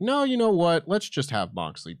and be like, no, you know what? Let's just have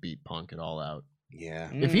Moxley beat Punk it all out. Yeah.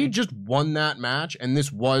 If he just won that match and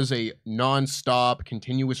this was a non-stop,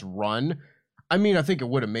 continuous run, I mean, I think it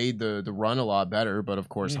would have made the run a lot better, but of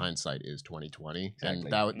course, hindsight is 2020.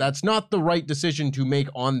 Exactly. And that's not the right decision to make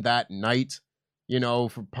on that night,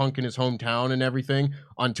 for Punk in his hometown and everything,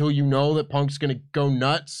 until you know that Punk's going to go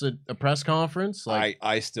nuts at a press conference. Like,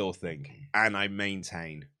 I still think, and I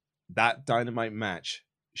maintain, that Dynamite match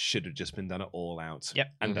should have just been done at All Out. Yep.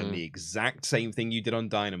 And done the exact same thing you did on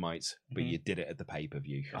Dynamite, but you did it at the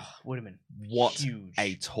pay-per-view. Oh, would have been What huge.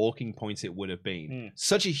 a talking point it would have been.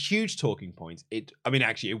 Such a huge talking point. It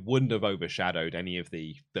wouldn't have overshadowed any of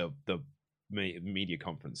the media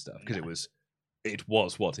conference stuff, because it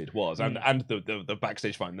was what it was, and the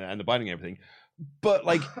backstage fight and the biting and everything. But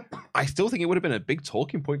like, I still think it would have been a big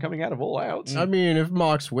talking point coming out of All Out. I mean, if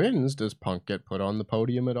Mox wins, does Punk get put on the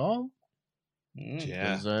podium at all?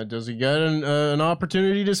 Yeah. Does he get an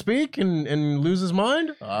opportunity to speak and lose his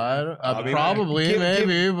mind? Probably,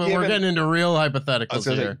 maybe, but we're getting into real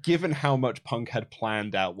hypotheticals here. Given how much Punk had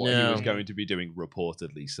planned out what he was going to be doing,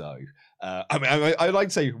 reportedly so. I like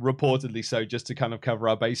to say reportedly so just to kind of cover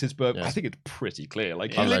our bases, but I think it's pretty clear.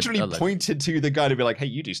 Like, he literally pointed to the guy to be like, hey,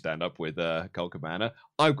 you do stand up with Colt Cabana.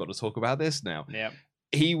 I've got to talk about this now. Yeah.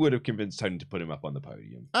 He would have convinced Tony to put him up on the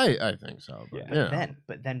podium. I think so. But,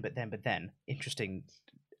 But then, interesting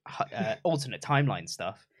alternate timeline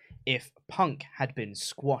stuff. If Punk had been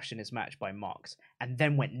squashed in his match by Mox and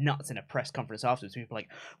then went nuts in a press conference afterwards, people were like,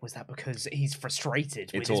 was that because he's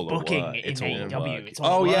frustrated with his booking in AEW? It's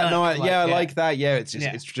all work. I like that. Yeah, it's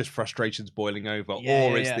just frustrations boiling over,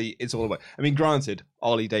 it's all about. I mean, granted,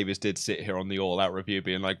 Ollie Davis did sit here on the All Out review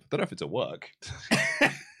being like, I don't know if it's a work.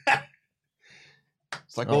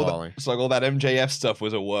 It's like all that MJF stuff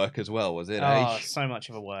was a work as well, was it? Oh, so much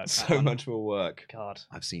of a work. So much of a work. God,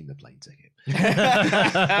 I've seen the plane ticket.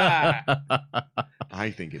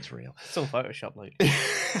 I think it's real. It's all Photoshop, Luke.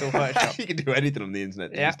 It's all Photoshop. You can do anything on the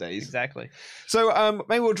internet these days. Exactly. So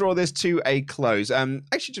maybe we'll draw this to a close.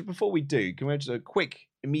 Actually, just before we do, can we have just a quick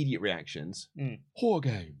immediate reactions? War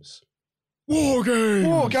Games. War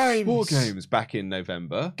Games back in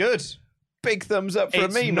November. Good. Big thumbs up for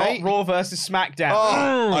me, mate. It's not Raw versus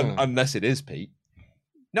SmackDown. Unless it is, Pete.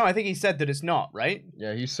 No, I think he said that it's not, right?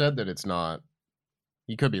 Yeah, he said that it's not.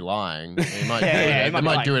 He could be lying. He might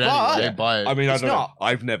do it anyway, but I mean, I don't know.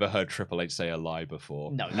 I've never heard Triple H say a lie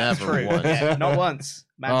before. No, that's Never true. once. Yeah, not once.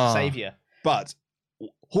 Man's savior. But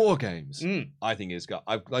War Games, I think it's got.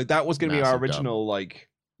 That was going to be our original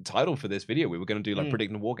title for this video. We were going to do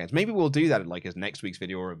predicting War Games. Maybe we'll do that as next week's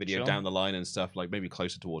video or a video down the line and stuff, maybe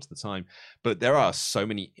closer towards the time. But there are so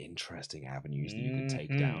many interesting avenues that you can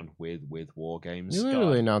take down with War Games. You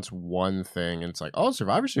literally announced one thing and it's like, oh,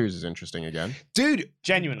 Survivor Series is interesting again. Dude,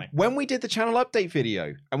 genuinely. When we did the channel update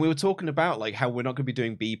video and we were talking about how we're not going to be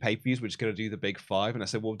doing B pay-per-views, we're just going to do the big five. And I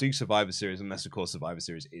said, we'll do Survivor Series unless, of course, Survivor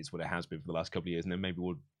Series is what it has been for the last couple of years. And then maybe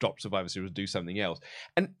we'll drop Survivor Series and do something else.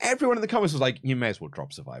 And everyone in the comments was like, you may as well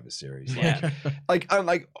drop Survivor Series. Yeah. I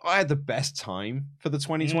had the best time for the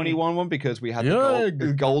 2021 one because we had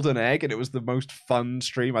the golden egg and it was the most fun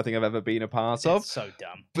stream I think I've ever been a part of. It's so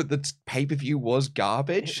dumb. But the pay-per-view was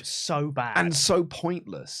garbage. It was so bad. And so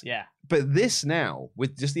pointless. Yeah. But this now,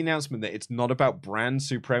 with just the announcement that it's not about brand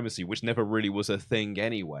supremacy, which never really was a thing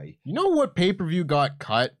anyway. You know what pay-per-view got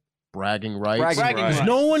cut? Bragging rights. Bragging rights.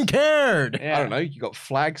 No one cared. Yeah. I don't know. You got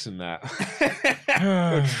flags and that.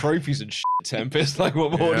 Trophies and shit, Tempest. What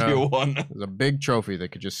more do you want? There's a big trophy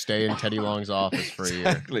that could just stay in Teddy Long's office for a year.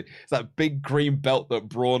 Exactly. It's that big green belt that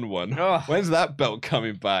Braun won. Oh. When's that belt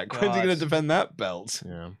coming back? God. When's he going to defend that belt?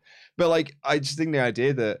 Yeah. But I just think the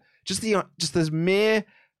idea that just this mere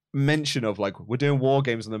mention of we're doing War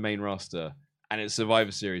Games on the main roster. And it's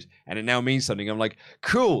Survivor Series, and it now means something. I'm like,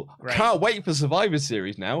 cool, great. Can't wait for Survivor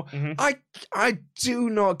Series now. I do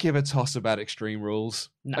not give a toss about Extreme Rules.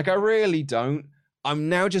 No. I really don't. I'm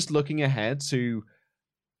now just looking ahead to,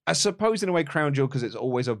 I suppose in a way Crown Jewel because it's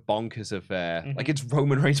always a bonkers affair. Mhm. Like it's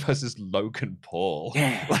Roman Reigns versus Logan Paul.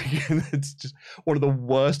 Yeah. Like it's just one of the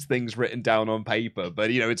worst things written down on paper.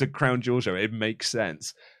 But it's a Crown Jewel show. It makes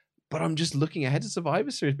sense. But I'm just looking ahead to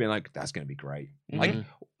Survivor Series being like, that's going to be great. Like,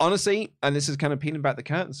 honestly, and this is kind of peeling back the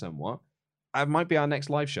curtain somewhat, it might be our next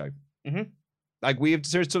live show. Mhm. Like, we have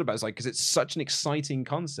seriously thought about it. It's like, because it's such an exciting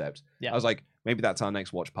concept. Yeah. I was like, maybe that's our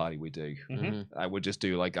next watch party we do. Mhm. I would just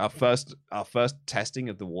do like our first testing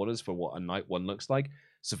of the waters for what a night one looks like.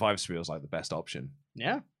 Survivor Series feels like the best option.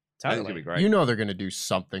 Yeah, I think totally. it'd be great. You know they're going to do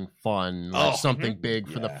something fun, like Oh, something big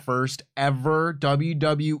for the yeah. first ever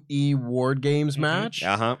WWE War Games match.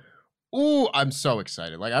 Uh-huh. Ooh, I'm so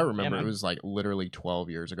excited. Like, I remember man. it was like literally 12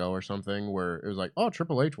 years ago or something where it was like, oh,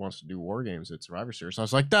 Triple H wants to do War Games at Survivor Series. I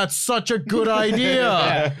was like, that's such a good idea.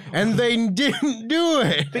 Yeah. And they didn't do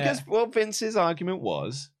it. Because, well, Vince's argument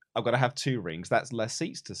was, I've got to have 2 rings. That's less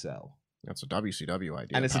seats to sell. That's a WCW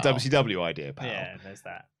idea. And it's pal. a WCW idea, pal. Yeah, there's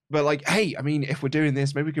that. But like, hey, I mean, if we're doing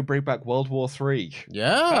this, maybe we could bring back World War III.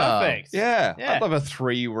 Yeah. Perfect. Yeah, Yeah. I'd love a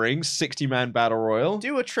 3 rings, 60-man battle royal.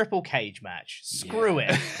 Do a triple cage match. Screw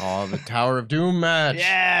it. Oh, the Tower of Doom match.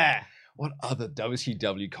 Yeah. What other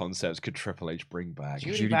WCW concepts could Triple H bring back?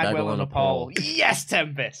 Judy, Judy Bagwell Bagwell on on a a pole. pole. Yes,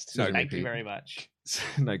 Tempest. No, Thank you repeat. very much.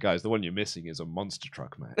 No, guys, the one you're missing is a monster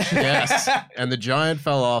truck match. Yes. And the giant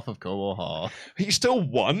fell off of Cobo Hall. He still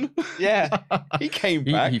won. Yeah. He came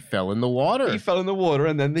back. He fell in the water. He fell in the water,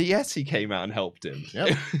 and then the Yeti came out and helped him.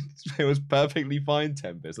 Yep. It was perfectly fine,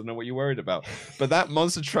 Tempest. I don't know what you're worried about. But that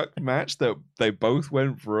monster truck match that they both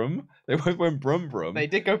went brum. They both went brum brum. They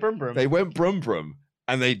did go brum brum. They went brum brum,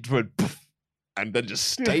 and they went poof, and then just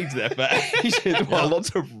stayed there for ages while lots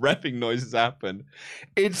of reffing noises happened.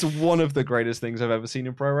 It's one of the greatest things I've ever seen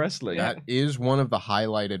in pro wrestling. That is one of the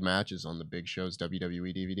highlighted matches on the Big Show's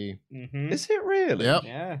WWE DVD. Mm-hmm. Is it really? Yep.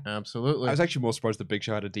 Yeah. Absolutely. I was actually more surprised the Big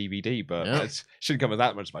Show had a DVD, but Yeah. it shouldn't come with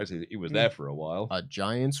that much spice. It was there for a while. A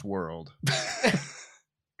Giant's World.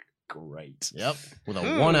 Great. Yep. With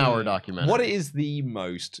a 1 hour documentary. What is the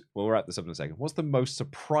most, well, we'll wrap this up in a second. What's the most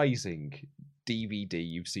surprising DVD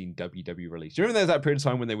you've seen WWE release? Do you remember there's that period of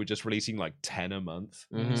time when they were just releasing like 10 a month?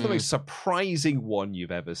 What's the Mhm. most surprising one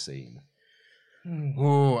you've ever seen?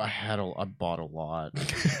 Oh, I bought a lot.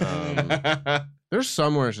 There's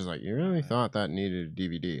some where it's just like, you really thought that needed a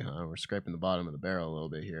DVD, huh? We're scraping the bottom of the barrel a little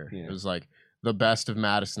bit here. Yeah. It was like the best of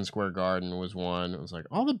Madison Square Garden was one. It was like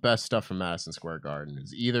all the best stuff from Madison Square Garden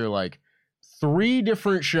is either like 3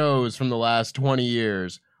 different shows from the last 20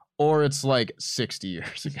 years or it's like 60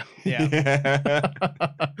 years ago. Yeah.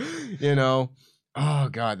 You know? Oh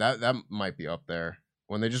god, that might be up there.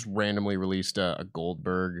 When they just randomly released a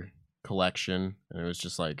Goldberg collection and it was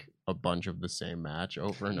just like a bunch of the same match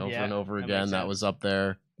over and over Yeah, and over that again. makes That sense. was up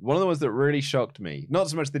there. One of the ones that really shocked me, not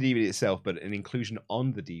so much the DVD itself, but an inclusion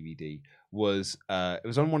on the DVD, was it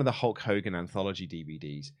was on one of the Hulk Hogan anthology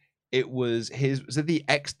DVDs. It was the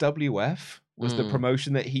XWF was the Mm.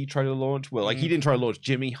 promotion that he tried to launch. Well, like he didn't try to launch.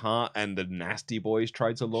 Jimmy Hart and the Nasty Boys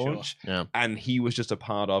tried to launch, Yeah. and he was just a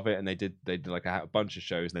part of it. And they did like a bunch of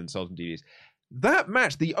shows and then sold some DVDs. That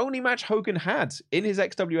match, the only match Hogan had in his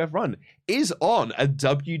XWF run, is on a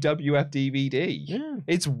WWF DVD. Yeah.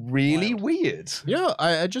 It's really weird. Yeah,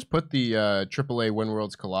 I just put the AAA When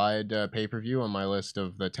Worlds Collide pay-per-view on my list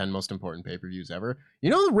of the 10 most important pay-per-views ever. You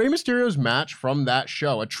know, the Rey Mysterio's match from that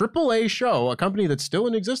show, a AAA show, a company that's still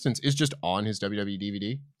in existence, is just on his WWE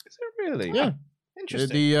DVD. Is it really? Yeah.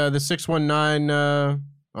 Interesting. The 619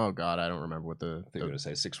 oh god, I don't remember what I think we were going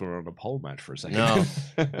to say 6-1 on a pole match for a second. No.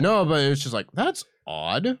 No, but it's just like, that's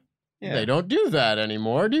odd. Yeah. They don't do that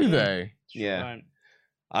anymore, do they? Yeah.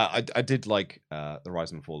 Right. I did like the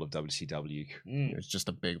rise and fall of WCW. Mm. It's just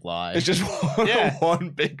a big lie. It's just one, Yeah.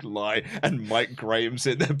 one big lie, and Mike Graham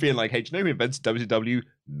sitting there being like, "Hey, do you know who invented WCW?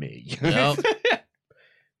 Me." Yep.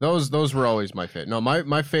 Those were always my favorite. No,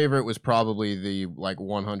 my favorite was probably the like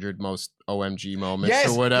 100 most OMG moments Yes,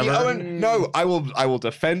 or whatever. no, I will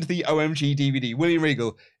defend the OMG DVD. William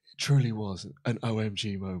Regal truly was an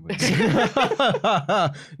OMG moment.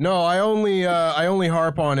 No, I only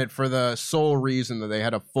harp on it for the sole reason that they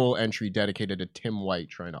had a full entry dedicated to Tim White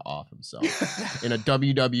trying to off himself in a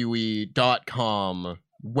WWE.com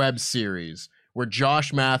web series where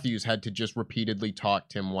Josh Matthews had to just repeatedly talk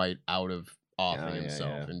Tim White out of offing Oh, yeah,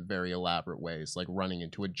 himself yeah. in very elaborate ways, like running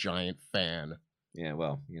into a giant fan. Yeah,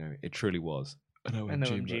 well, it truly was an An OMG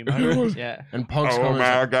OMG moment. moment. Yeah. And Punk's Oh comments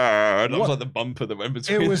my like, god! That was What? like the bumper that went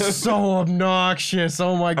between. it was them. so obnoxious.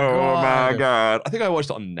 Oh my god. Oh my god! I think I watched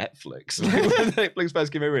it on Netflix. Like, when Netflix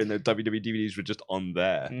first came over, and the WWE DVDs were just on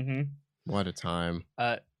there. Mm-hmm. What a time.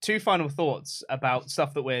 2 final thoughts about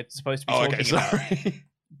stuff that we're supposed to be Oh, talking okay, about. sorry.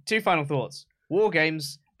 2 final thoughts. War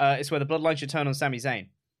Games It's where the bloodline should turn on Sami Zayn.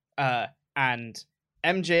 And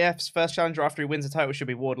MJF's first challenger after he wins the title should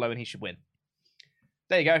be Wardlow, and he should win.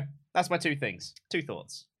 There you go. That's my 2 things. 2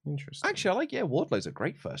 thoughts. Interesting. Actually, Wardlow's a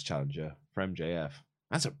great first challenger for MJF.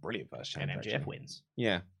 That's a brilliant first challenger. And MJF wins.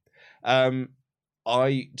 Yeah.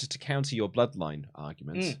 Just to counter your bloodline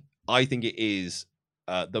arguments, I think it is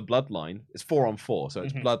the bloodline. It's 4-on-4, so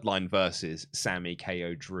it's bloodline versus Sammy,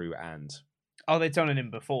 KO, Drew, and. Oh, they've done it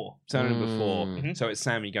in before. So it's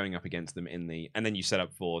Sammy going up against them and then you set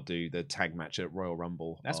up do the tag match at Royal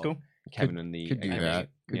Rumble. That's cool. Kevin and the could do that.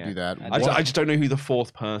 Do that. I just don't know who the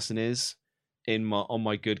 4th person is on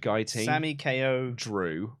my good guy team. Sammy, KO,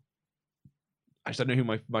 Drew. I just don't know who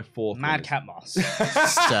my 4th Madcap Moss.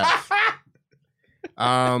 Steph.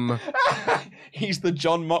 He's the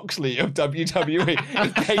John Moxley of WWE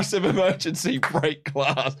in case of emergency, break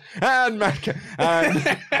glass. And Madcap.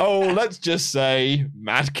 Let's just say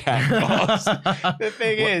Madcap Moss. The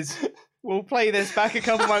thing is, we'll play this back a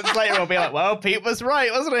couple months later. We'll be like, well, Pete was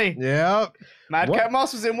right, wasn't he? Yeah. Madcap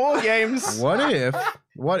Moss was in War Games.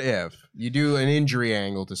 What if you do an injury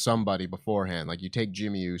angle to somebody beforehand, like you take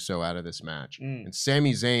Jimmy Uso out of this match, and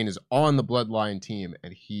Sami Zayn is on the Bloodline team,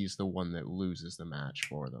 and he's the one that loses the match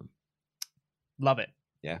for them? Love it.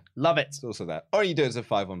 Yeah. Love it. It's also that. Or you do it as a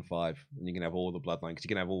 5-on-5, and you can have all the Bloodline, because you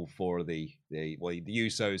can have all 4 of the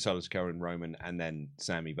Usos, Solo Sikoa, and Roman, and then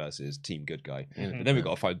Sammy versus Team Good Guy. And then we've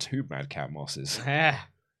got to find 2 Madcap Mosses. Yeah.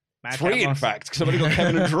 3, in fact, because I've only got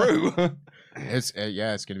Kevin and Drew. It's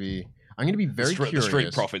going to be... I'm going to be very curious. The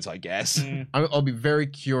Street Profits, I guess. I'll be very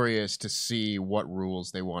curious to see what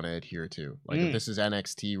rules they want to adhere to. Like if this is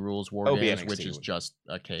NXT rules War Games, which is just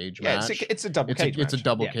a cage match. It's a double cage match. It's a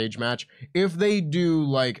double cage match. If they do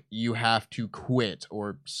like you have to quit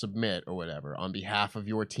or submit or whatever on behalf of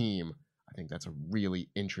your team, I think that's a really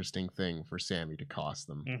interesting thing for Sammy to cost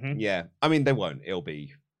them. Yeah. I mean, they won't. It'll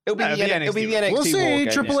be the NXT. We'll see. War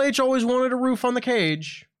Games. Triple H always wanted a roof on the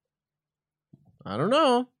cage. I don't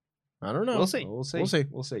know. We'll see.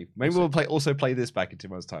 Maybe we'll play this back in 2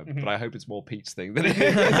 months' time. But I hope it's more Pete's thing than it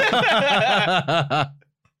is. I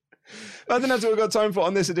think that's what we've got time for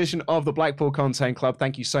on this edition of the Blackpool Content Club.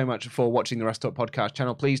 Thank you so much for watching the Wrestle Talk podcast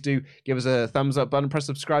channel. Please do give us a thumbs up button. Press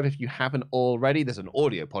subscribe if you haven't already. There's an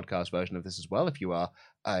audio podcast version of this as well if you are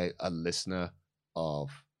a listener of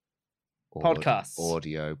podcasts,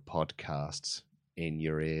 audio podcasts in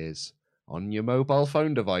your ears on your mobile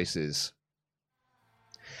phone devices.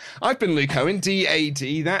 I've been Luke Owen,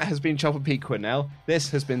 DAD. That has been Chopper Pete Quinnell.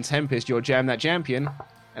 This has been Tempest, your Jam That Champion.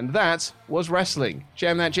 And that was wrestling.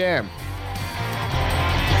 Jam That Jam. Jam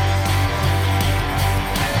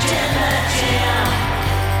That Jam.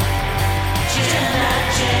 Jam That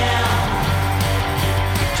Jam.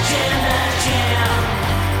 Jam That Jam.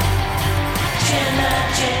 Jam That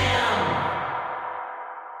Jam.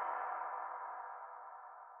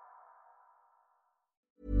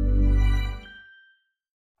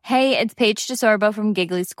 Hey, it's Paige DeSorbo from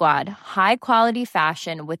Giggly Squad. High quality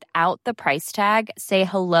fashion without the price tag. Say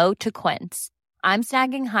hello to Quince. I'm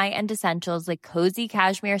snagging high-end essentials like cozy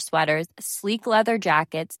cashmere sweaters, sleek leather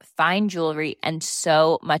jackets, fine jewelry, and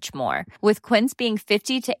so much more. With Quince being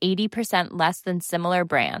 50 to 80% less than similar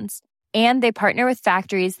brands. And they partner with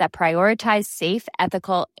factories that prioritize safe,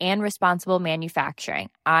 ethical, and responsible manufacturing.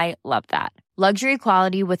 I love that. Luxury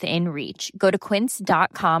quality within reach. Go to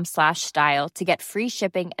quince.com/style to get free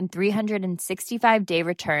shipping and 365-day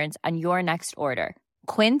returns on your next order.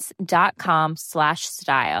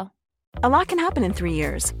 Quince.com/style. A lot can happen in 3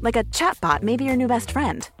 years, like a chatbot may be your new best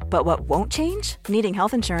friend. But what won't change? Needing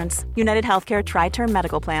health insurance. United Healthcare Tri-Term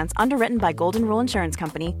Medical Plans, underwritten by Golden Rule Insurance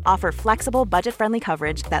Company, offer flexible, budget-friendly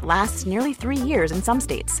coverage that lasts nearly 3 years in some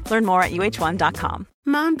states. Learn more at uh1.com.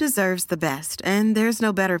 Mom deserves the best, and there's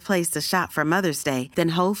no better place to shop for Mother's Day than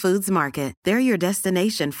Whole Foods Market. They're your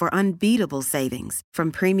destination for unbeatable savings,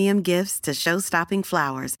 from premium gifts to show-stopping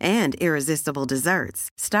flowers and irresistible desserts.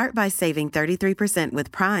 Start by saving 33%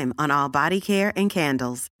 with Prime on all body care and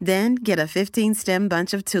candles. Then get a 15-stem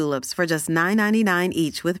bunch of tulips for just $9.99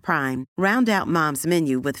 each with Prime. Round out Mom's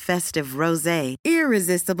menu with festive rosé,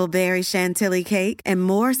 irresistible berry chantilly cake, and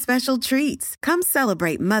more special treats. Come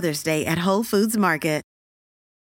celebrate Mother's Day at Whole Foods Market.